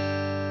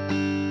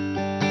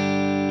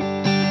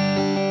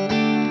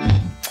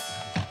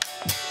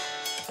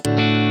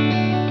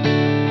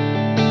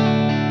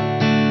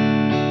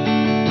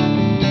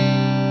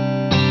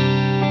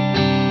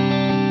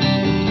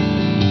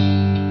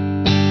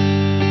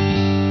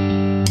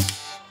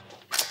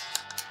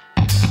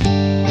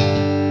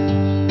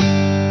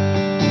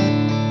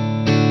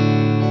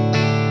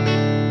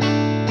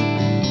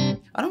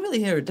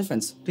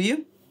 difference. Do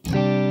you?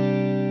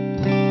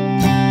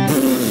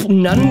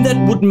 None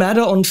that would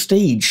matter on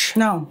stage.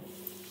 No.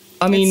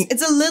 I mean,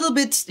 it's a little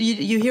bit.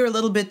 You hear a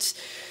little bit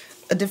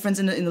a difference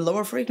in the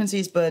lower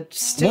frequencies, but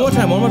still.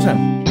 One more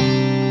time.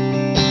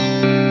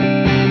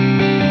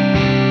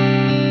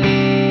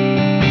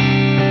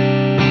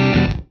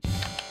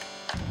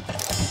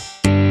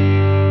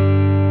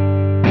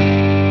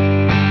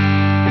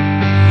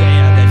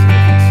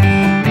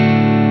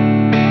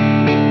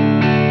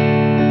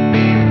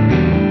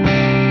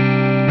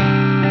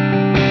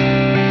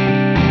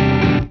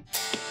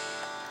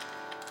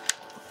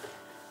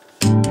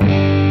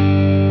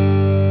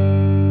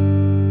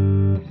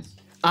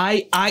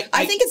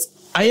 I think it's.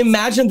 I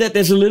imagine that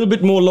there's a little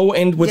bit more low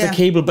end with the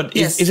cable, but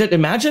is it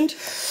imagined?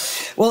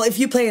 Well, if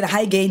you play in a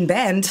high gain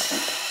band.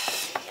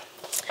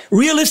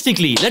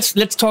 Realistically,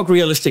 let's talk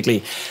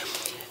realistically.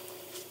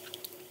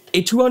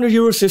 A 200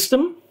 euro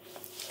system,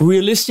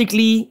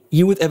 realistically,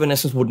 you with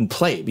Evanescence wouldn't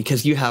play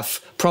because you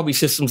have probably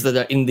systems that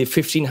are in the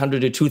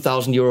 1,500 to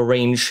 2,000 euro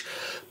range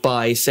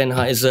by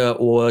Sennheiser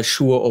or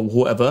Shure or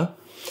whoever.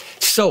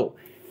 So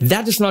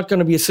that is not going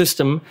to be a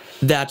system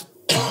that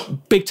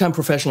big-time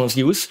professionals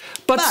use,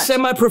 but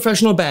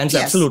semi-professional bands,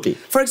 absolutely.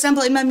 For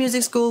example, in my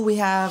music school, we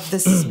have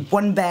this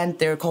one band,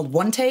 they're called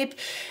One Tape,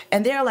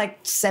 and they're like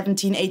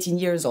 17, 18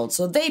 years old.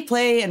 So they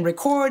play and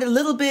record a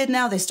little bit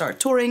now, they start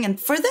touring, and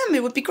for them,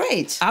 it would be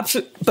great.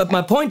 Absolutely. But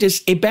my point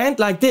is, a band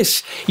like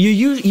this, you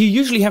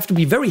usually have to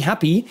be very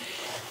happy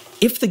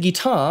if the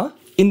guitar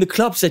in the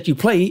clubs that you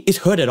play is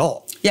heard at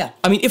all. Yeah.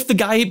 I mean, if the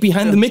guy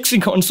behind the mixing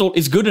console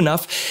is good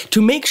enough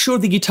to make sure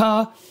the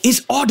guitar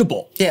is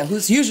audible. Yeah,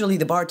 who's usually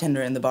the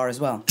bartender in the bar as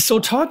well. So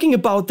talking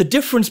about the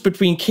difference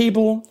between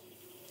cable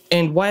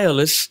and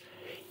wireless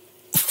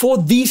for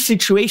these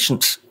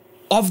situations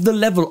of the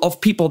level of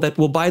people that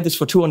will buy this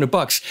for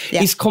 $200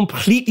 is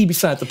completely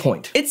beside the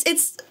point.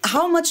 It's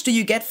how much do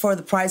you get for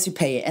the price you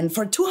pay? And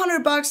for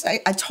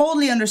 $200, I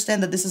totally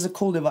understand that this is a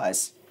cool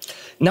device.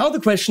 Now the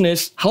question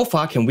is, how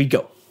far can we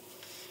go?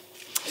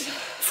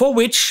 For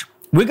which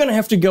we're going to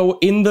have to go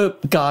in the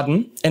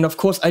garden. And of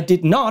course, I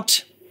did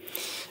not...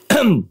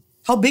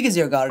 How big is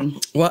your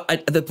garden? Well,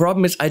 the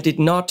problem is I did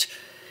not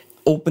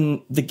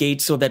open the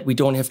gate so that we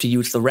don't have to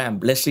use the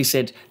ramp. Leslie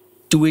said,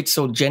 do it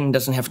so Jen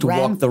doesn't have to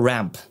walk the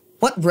ramp.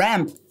 What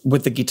ramp?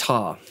 With the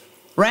guitar.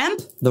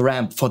 Ramp? The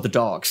ramp for the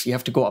dogs. You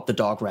have to go up the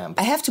dog ramp.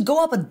 I have to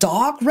go up a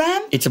dog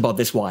ramp? It's about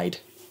this wide.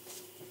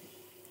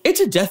 It's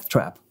a death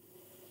trap.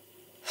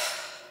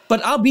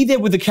 But I'll be there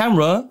with the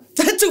camera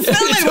to film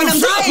it when I'm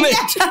driving.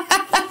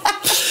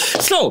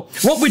 So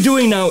what we're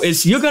doing now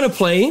is you're gonna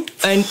play,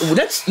 and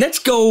let's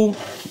go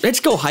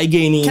high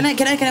gaining.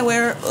 Can I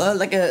wear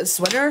like a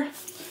sweater?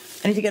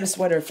 I need to get a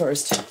sweater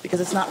first because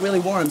it's not really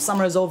warm.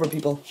 Summer is over,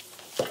 people.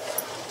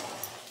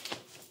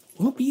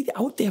 We'll be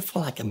out there for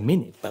like a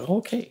minute, but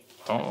okay.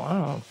 Oh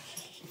wow.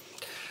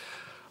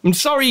 I'm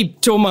sorry,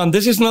 Thomann,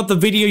 this is not the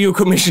video you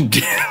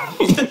commissioned.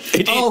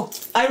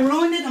 I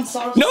ruined it. I'm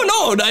sorry.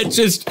 No,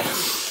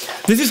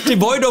 this is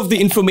devoid of the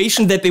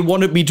information that they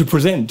wanted me to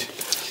present.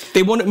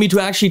 They wanted me to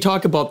actually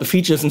talk about the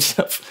features and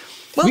stuff.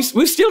 Well,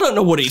 we still don't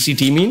know what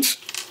ACT means.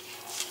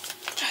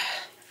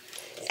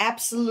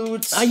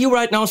 Absolute. Are you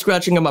right now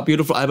scratching on my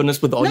beautiful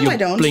Ibanez with all your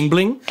bling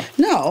bling?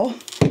 No.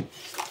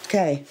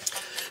 Okay.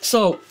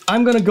 So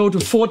I'm gonna go to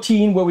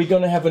 14, where we're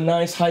gonna have a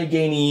nice high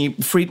gainy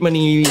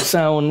Friedman-y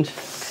sound.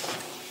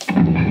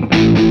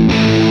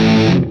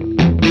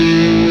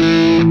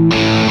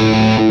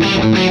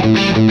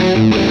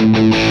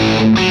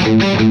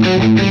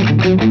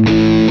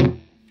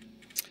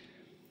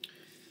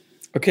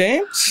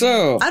 Okay,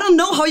 so... I don't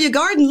know how your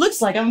garden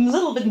looks like. I'm a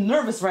little bit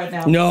nervous right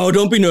now. No,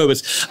 don't be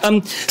nervous.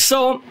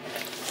 So,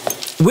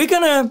 we're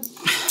gonna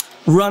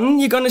run.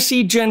 You're gonna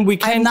see Jen.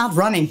 I'm not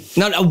running.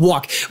 Not a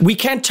walk. We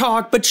can't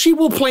talk, but she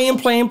will play and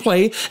play and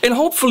play, and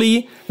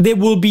hopefully there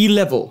will be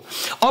level.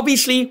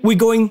 Obviously, we're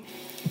going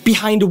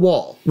behind a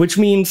wall, which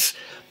means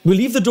we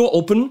leave the door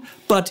open,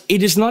 but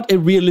it is not a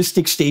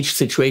realistic stage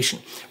situation.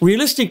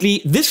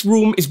 Realistically, this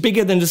room is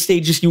bigger than the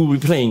stages you will be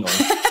playing on.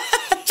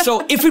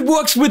 So if it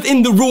works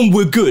within the room,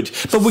 we're good.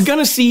 But we're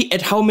gonna see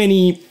at how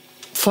many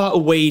far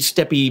away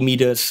steppy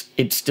meters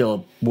it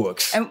still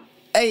works. And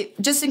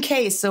just in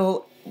case,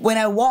 so when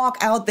I walk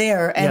out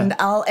there and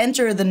I'll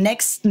enter the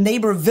next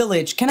neighbor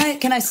village, can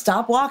I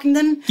stop walking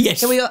then? Yes.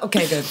 Can we go?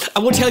 Okay, good. I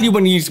will tell you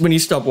when you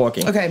stop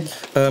walking. Okay.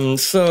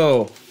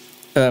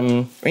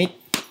 Wait.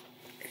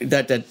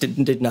 That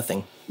did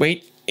nothing.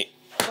 Wait.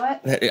 What?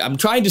 I'm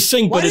trying to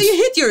sync, Why do you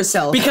hit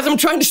yourself? Because I'm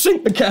trying to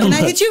sync the camera.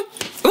 Can I hit you?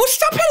 Oh,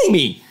 stop hitting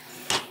me!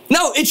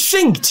 No, it's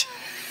synced.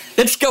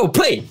 Let's go.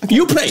 Play. Okay.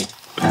 You play. You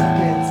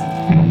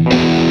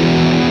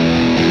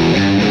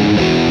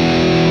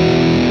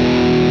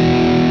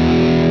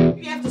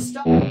have to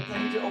stop. I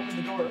need to open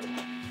the door.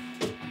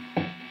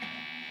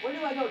 Where do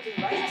I go? To the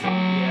right?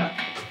 Yeah.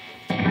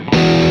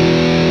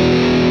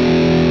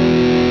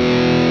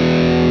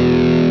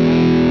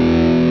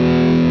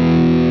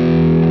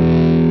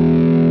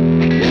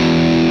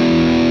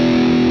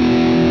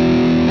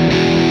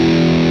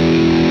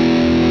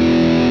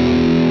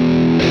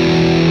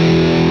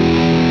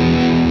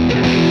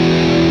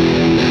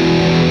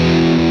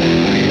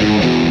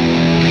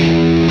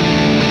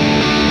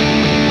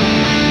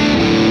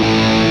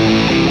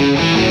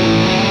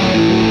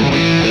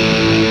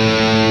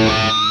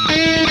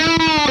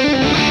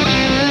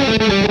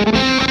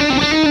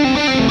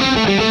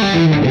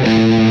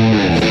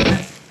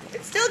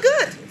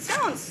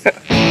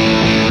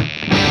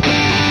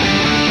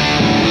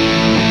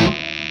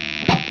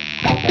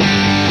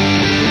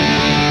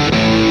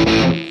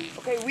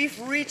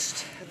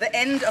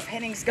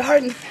 Henning's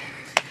garden,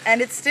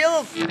 and it's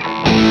still can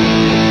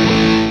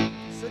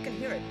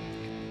hear it.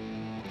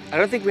 I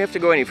don't think we have to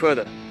go any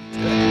further.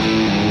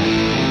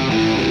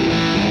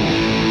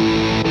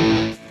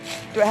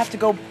 Do I have to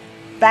go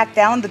back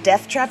down the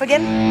death trap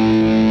again?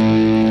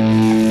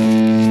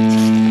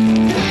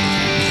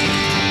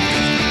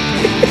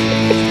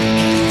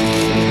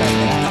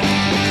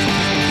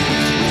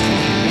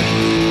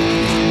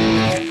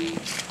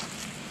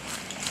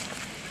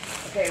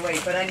 Okay,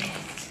 wait, but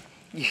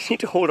You need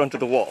to hold onto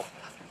the wall.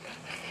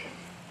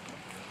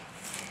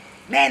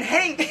 Man,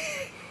 Henning!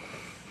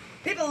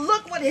 People,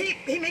 look what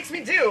he makes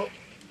me do!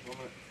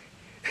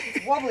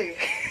 It's wobbly.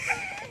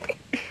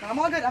 I'm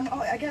all good.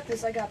 I got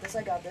this. I got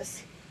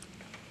this.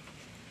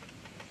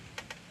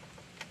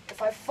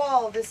 If I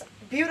fall, this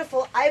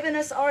beautiful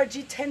Ibanez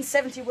RG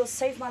 1070 will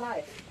save my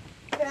life.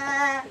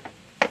 Ah.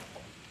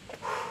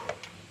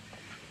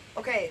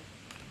 Okay,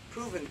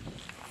 proven.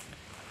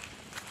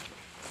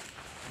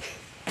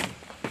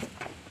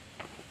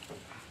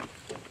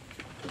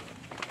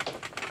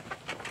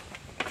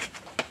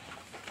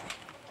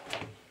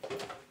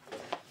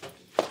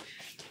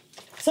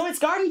 So it's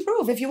garden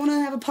proof. If you want to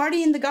have a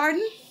party in the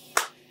garden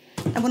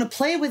and want to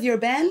play with your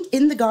band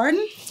in the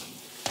garden,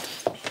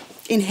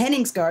 in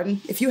Henning's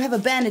garden, if you have a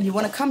band and you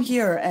want to come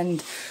here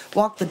and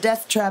walk the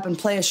death trap and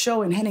play a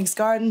show in Henning's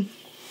garden,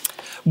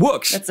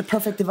 works. That's a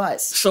perfect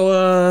device.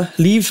 So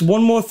leaves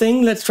one more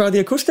thing. Let's try the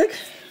acoustic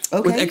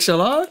with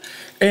XLR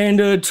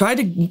and try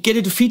to get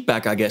it to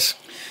feedback, I guess.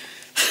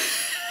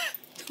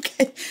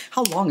 Okay.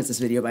 How long is this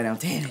video by now?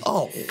 Damn it.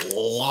 Oh,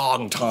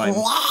 long time.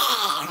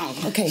 Long.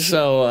 Okay.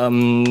 So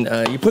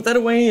you put that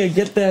away,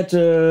 get that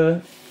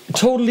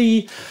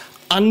totally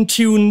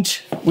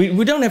untuned.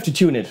 We don't have to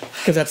tune it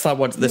because that's not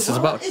what this is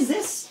about. What is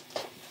this?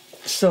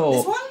 So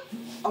this one?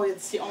 Oh,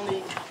 it's the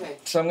only. Okay.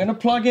 So I'm gonna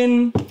plug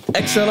in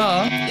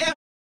XLR. Yeah.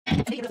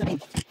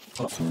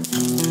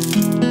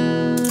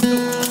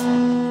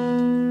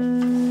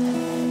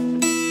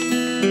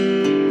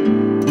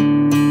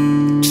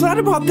 It's not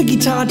about the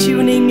guitar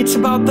tuning, it's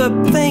about the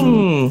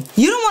thing.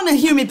 You don't want to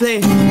hear me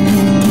play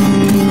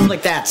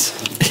like that.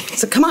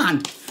 So come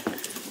on.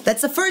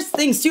 That's the first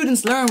thing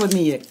students learn with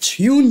me.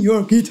 Tune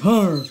your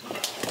guitar.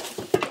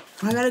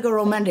 I gotta go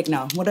romantic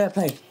now. What do I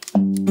play?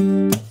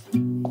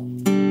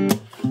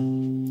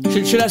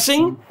 Should I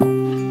sing?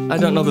 I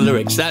don't know the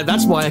lyrics.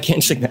 That's why I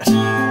can't sing that.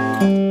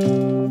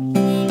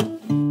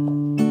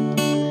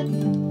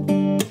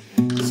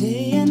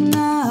 Saying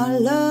I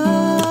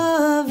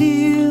love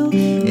you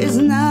is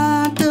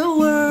not the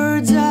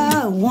words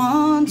I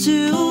want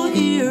to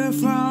hear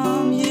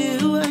from you.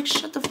 Like,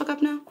 shut the fuck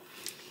up now.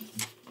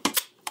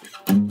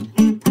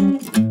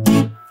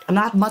 I'm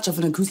not much of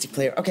an acoustic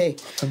player. Okay.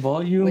 The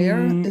volume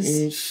Where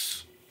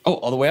is... Oh,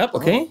 all the way up,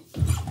 okay.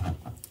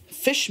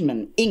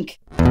 Fishman, Inc.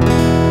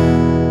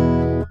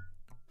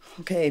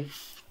 Okay.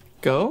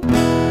 Go.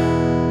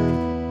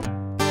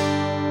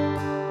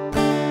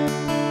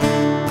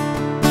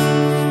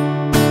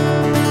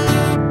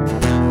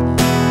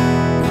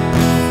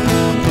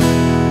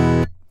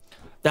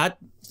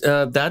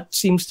 That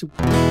seems to...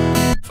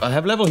 I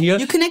have level here.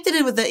 You connected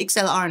it with the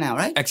XLR now,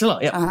 right?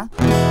 XLR, yeah. Uh-huh.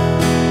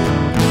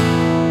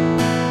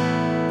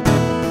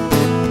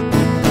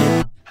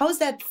 How is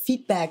that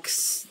feedback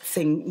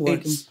thing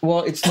working? It's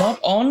not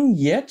on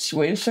yet.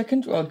 Wait a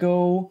second. I'll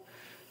go...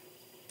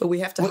 But we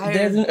have to hire...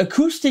 There's an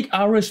acoustic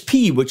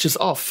RSP, which is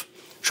off.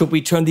 Should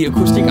we turn the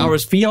acoustic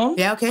RSP on?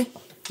 Yeah, okay.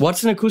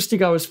 What's an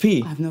acoustic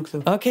RSP? I have no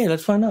clue. Okay,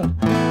 let's find out.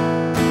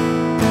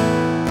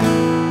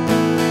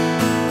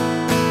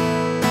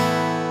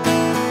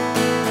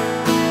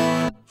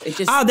 It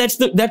just...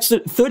 That's the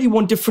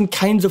 31 different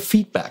kinds of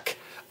feedback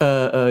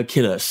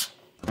killers.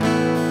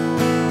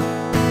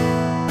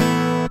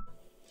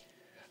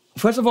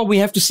 First of all, we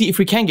have to see if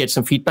we can get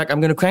some feedback.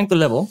 I'm going to crank the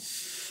level.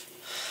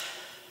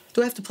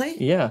 Do I have to play?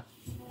 Yeah.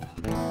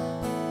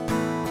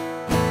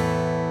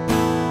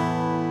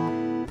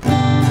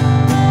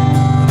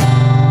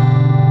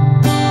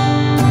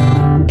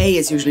 A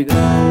is usually good.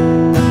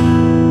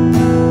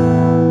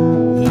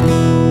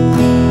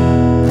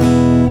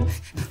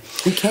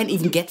 We can't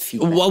even get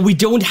feedback. Well, we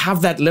don't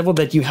have that level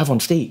that you have on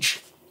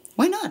stage.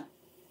 Why not?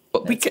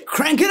 We can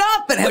crank it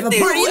up and have a party.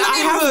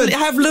 I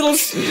have little...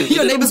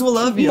 Your neighbors will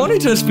love you.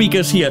 Monitor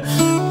speakers here.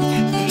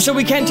 So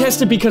we can't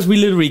test it because we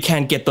literally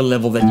can't get the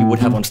level that you would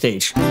have on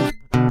stage.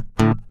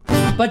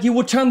 But you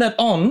would turn that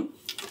on,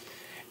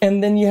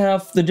 and then you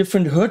have the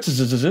different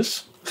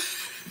hertzes,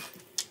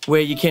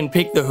 where you can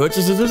pick the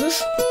hertzes.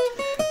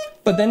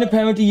 But then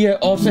apparently you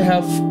also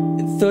have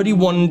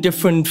 31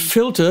 different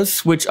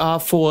filters, which are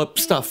for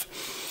stuff.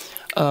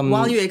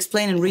 While you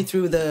explain and read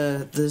through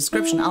the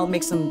description, I'll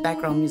make some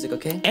background music,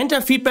 okay?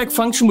 Anti-feedback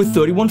function with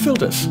 31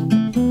 filters.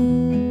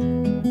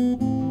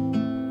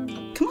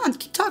 Come on,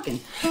 keep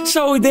talking.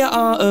 So there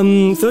are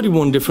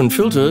 31 different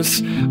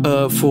filters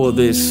for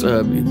this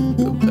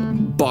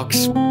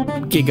box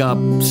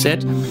GigA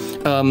set.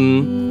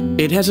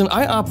 It has an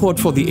IR port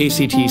for the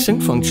ACT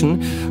sync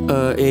function.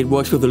 It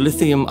works with a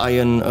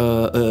lithium-ion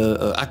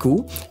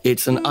accu.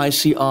 It's an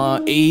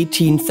ICR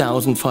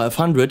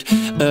 18500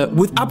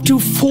 with up to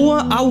 4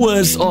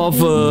 hours of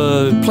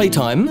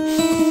playtime.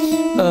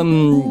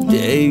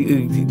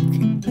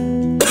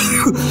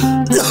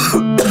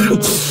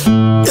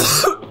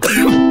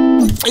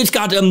 It's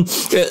got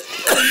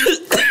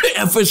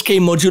FSK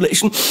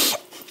modulation.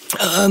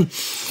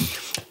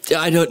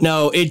 I don't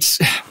know. It's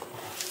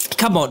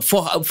come on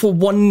for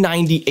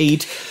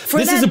 198.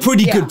 This is a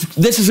pretty good.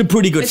 This is a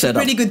pretty good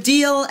setup. It's a pretty good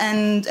deal,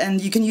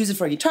 and you can use it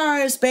for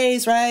guitars,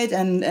 bass, right?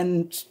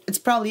 And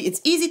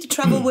it's easy to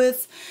travel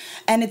with,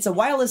 and it's a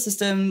wireless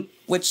system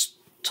which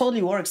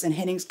totally works in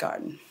Henning's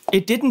garden.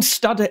 It didn't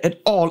stutter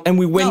at all, and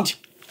we went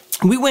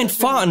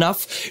far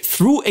enough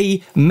through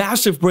a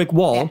massive brick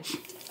wall. Yeah.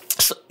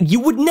 So you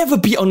would never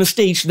be on a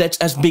stage that's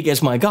as big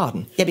as my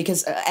garden. Yeah,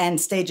 because and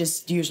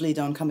stages usually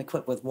don't come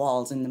equipped with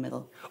walls in the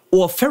middle.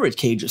 Or ferret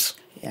cages.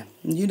 Yeah,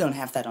 you don't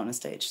have that on a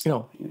stage. So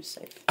No. you're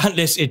safe.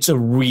 Unless it's a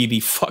really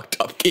fucked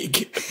up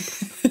gig.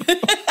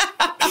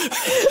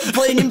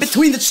 Playing in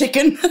between the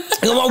chicken.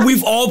 Well,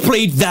 we've all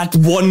played that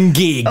one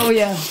gig. Oh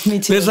yeah, me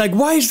too. There's like,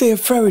 why is there a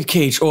ferret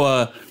cage?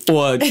 Or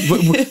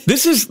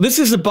this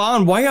is a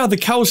barn. Why are the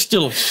cows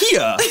still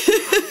here?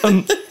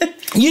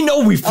 You know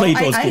we've played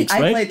those gigs,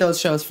 right? I played those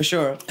shows for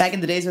sure. Back in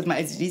the days with my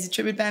AC/DC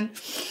tribute band,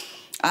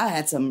 I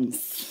had some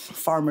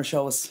farmer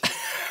shows.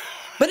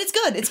 But it's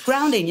good. It's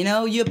grounding, you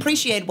know. You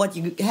appreciate what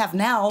you have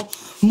now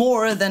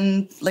more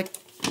than like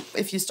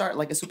if you start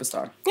like a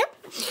superstar.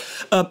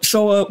 Yeah.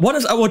 So what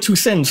is our 2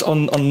 cents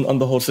on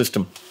the whole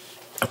system?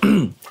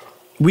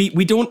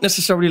 we don't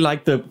necessarily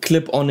like the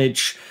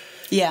clip-on-edge.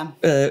 Yeah.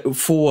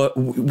 For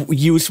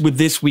use with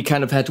this, we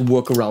kind of had to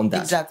work around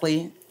that.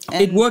 Exactly.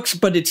 And it works,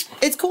 but it's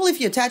cool if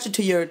you attach it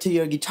to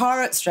your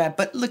guitar strap.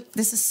 But look,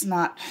 this is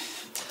not.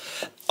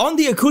 On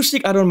the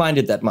acoustic, I don't mind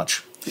it that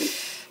much.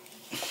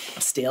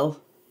 Still,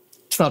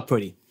 it's not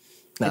pretty.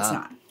 Nah, it's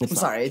not. I'm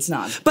sorry, it's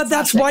not. But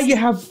that's why you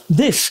have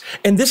this,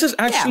 and this is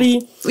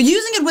actually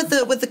using it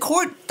with the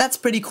cord. That's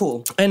pretty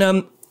cool.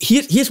 And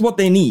here's what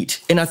they need,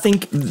 and I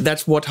think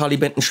that's what Harley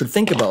Benton should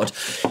think about.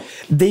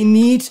 They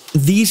need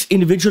these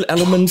individual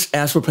elements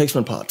as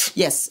replacement parts.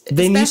 Yes,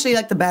 especially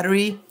like the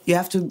battery. You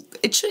have to.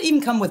 It should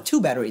even come with 2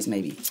 batteries,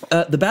 maybe.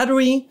 The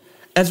battery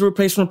as a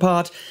replacement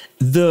part,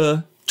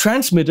 the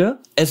transmitter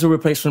as a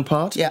replacement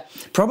part. Yeah.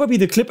 Probably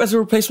the clip as a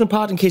replacement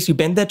part in case you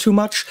bend that too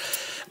much.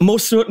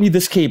 Most certainly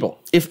this cable.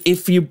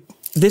 If you,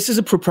 this is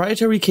a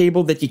proprietary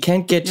cable that you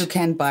can't get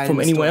buy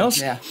from anywhere else.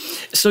 Yeah.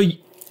 So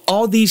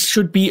all these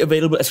should be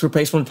available as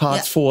replacement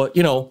parts for,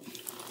 you know,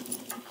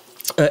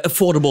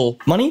 affordable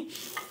money.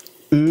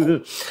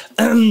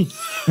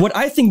 What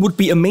I think would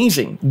be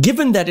amazing,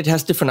 given that it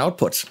has different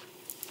outputs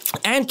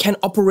and can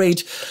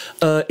operate,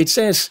 it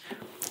says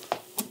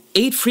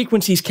 8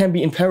 frequencies can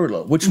be in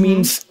parallel, which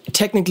means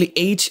technically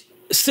 8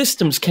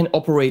 systems can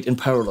operate in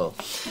parallel.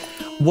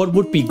 What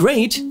would be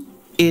great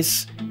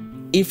is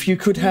if you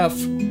could have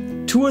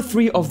 2 or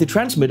 3 of the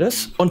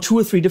transmitters on 2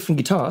 or 3 different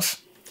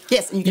guitars.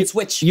 Yes, and you can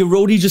switch. Your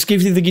roadie just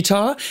gives you the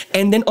guitar,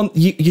 and then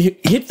you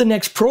hit the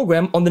next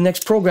program. On the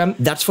next program,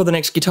 that's for the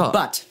next guitar.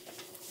 But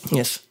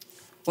yes,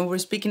 when we're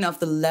speaking of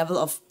the level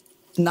of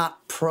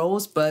not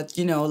pros, but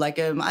you know, like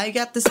I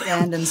got this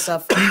band and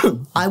stuff,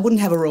 I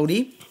wouldn't have a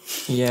roadie.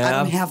 Yeah, I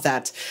don't have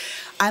that.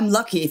 I'm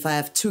lucky if I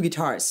have 2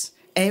 guitars.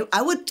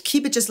 I would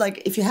keep it just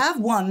like if you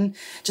have one,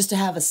 just to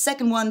have a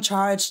second one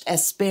charged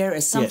as spare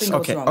as something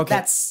goes wrong.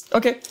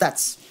 Okay.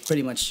 That's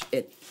pretty much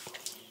it.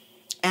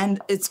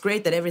 And it's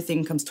great that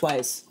everything comes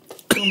twice.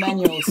 2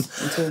 manuals.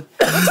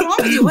 What's wrong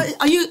with you?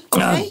 Are you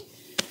okay?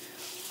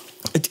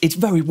 It's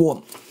very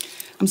warm.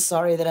 I'm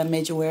sorry that I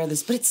made you wear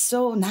this, but it's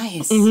so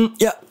nice.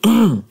 Yeah.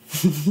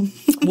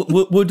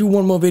 we'll do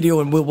one more video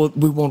and we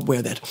won't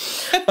wear that.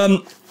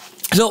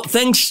 So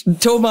thanks,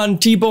 Thomann,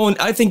 tBone.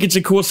 I think it's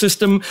a cool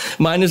system.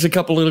 Minus a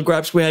couple little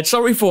gripes we had.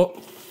 Sorry for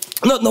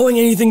not knowing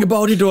anything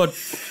about it or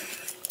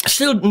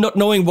still not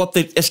knowing what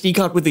the SD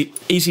card with the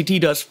ACT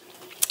does.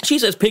 She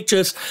says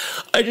pictures.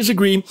 I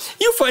disagree.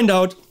 You find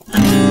out.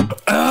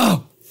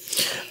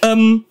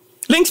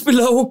 Links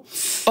below.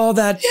 All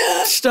that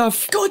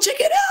stuff. Go check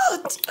it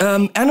out.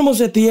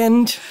 Animals at the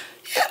end.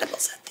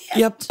 Animals at the end.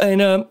 Yep.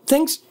 And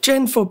thanks,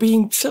 Jen, for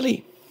being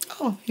silly.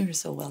 Oh, you're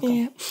so welcome.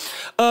 Yeah.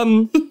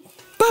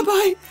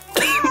 Bye-bye.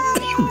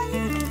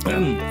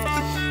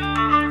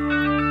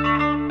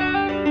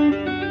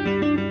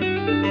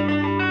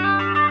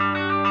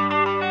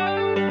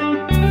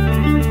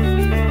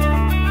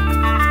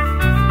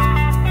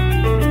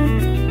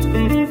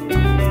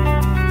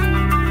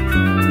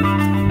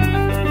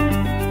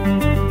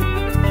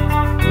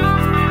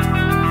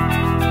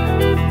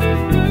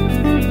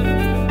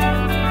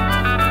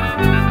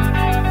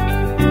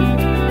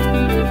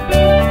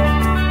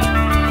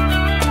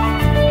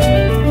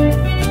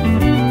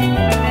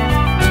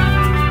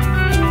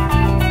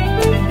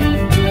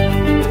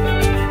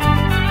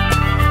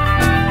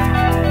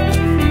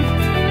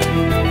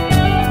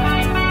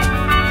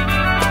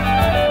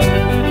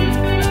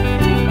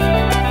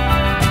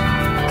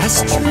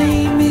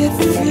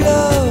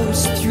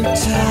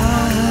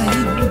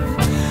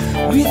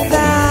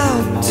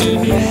 to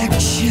the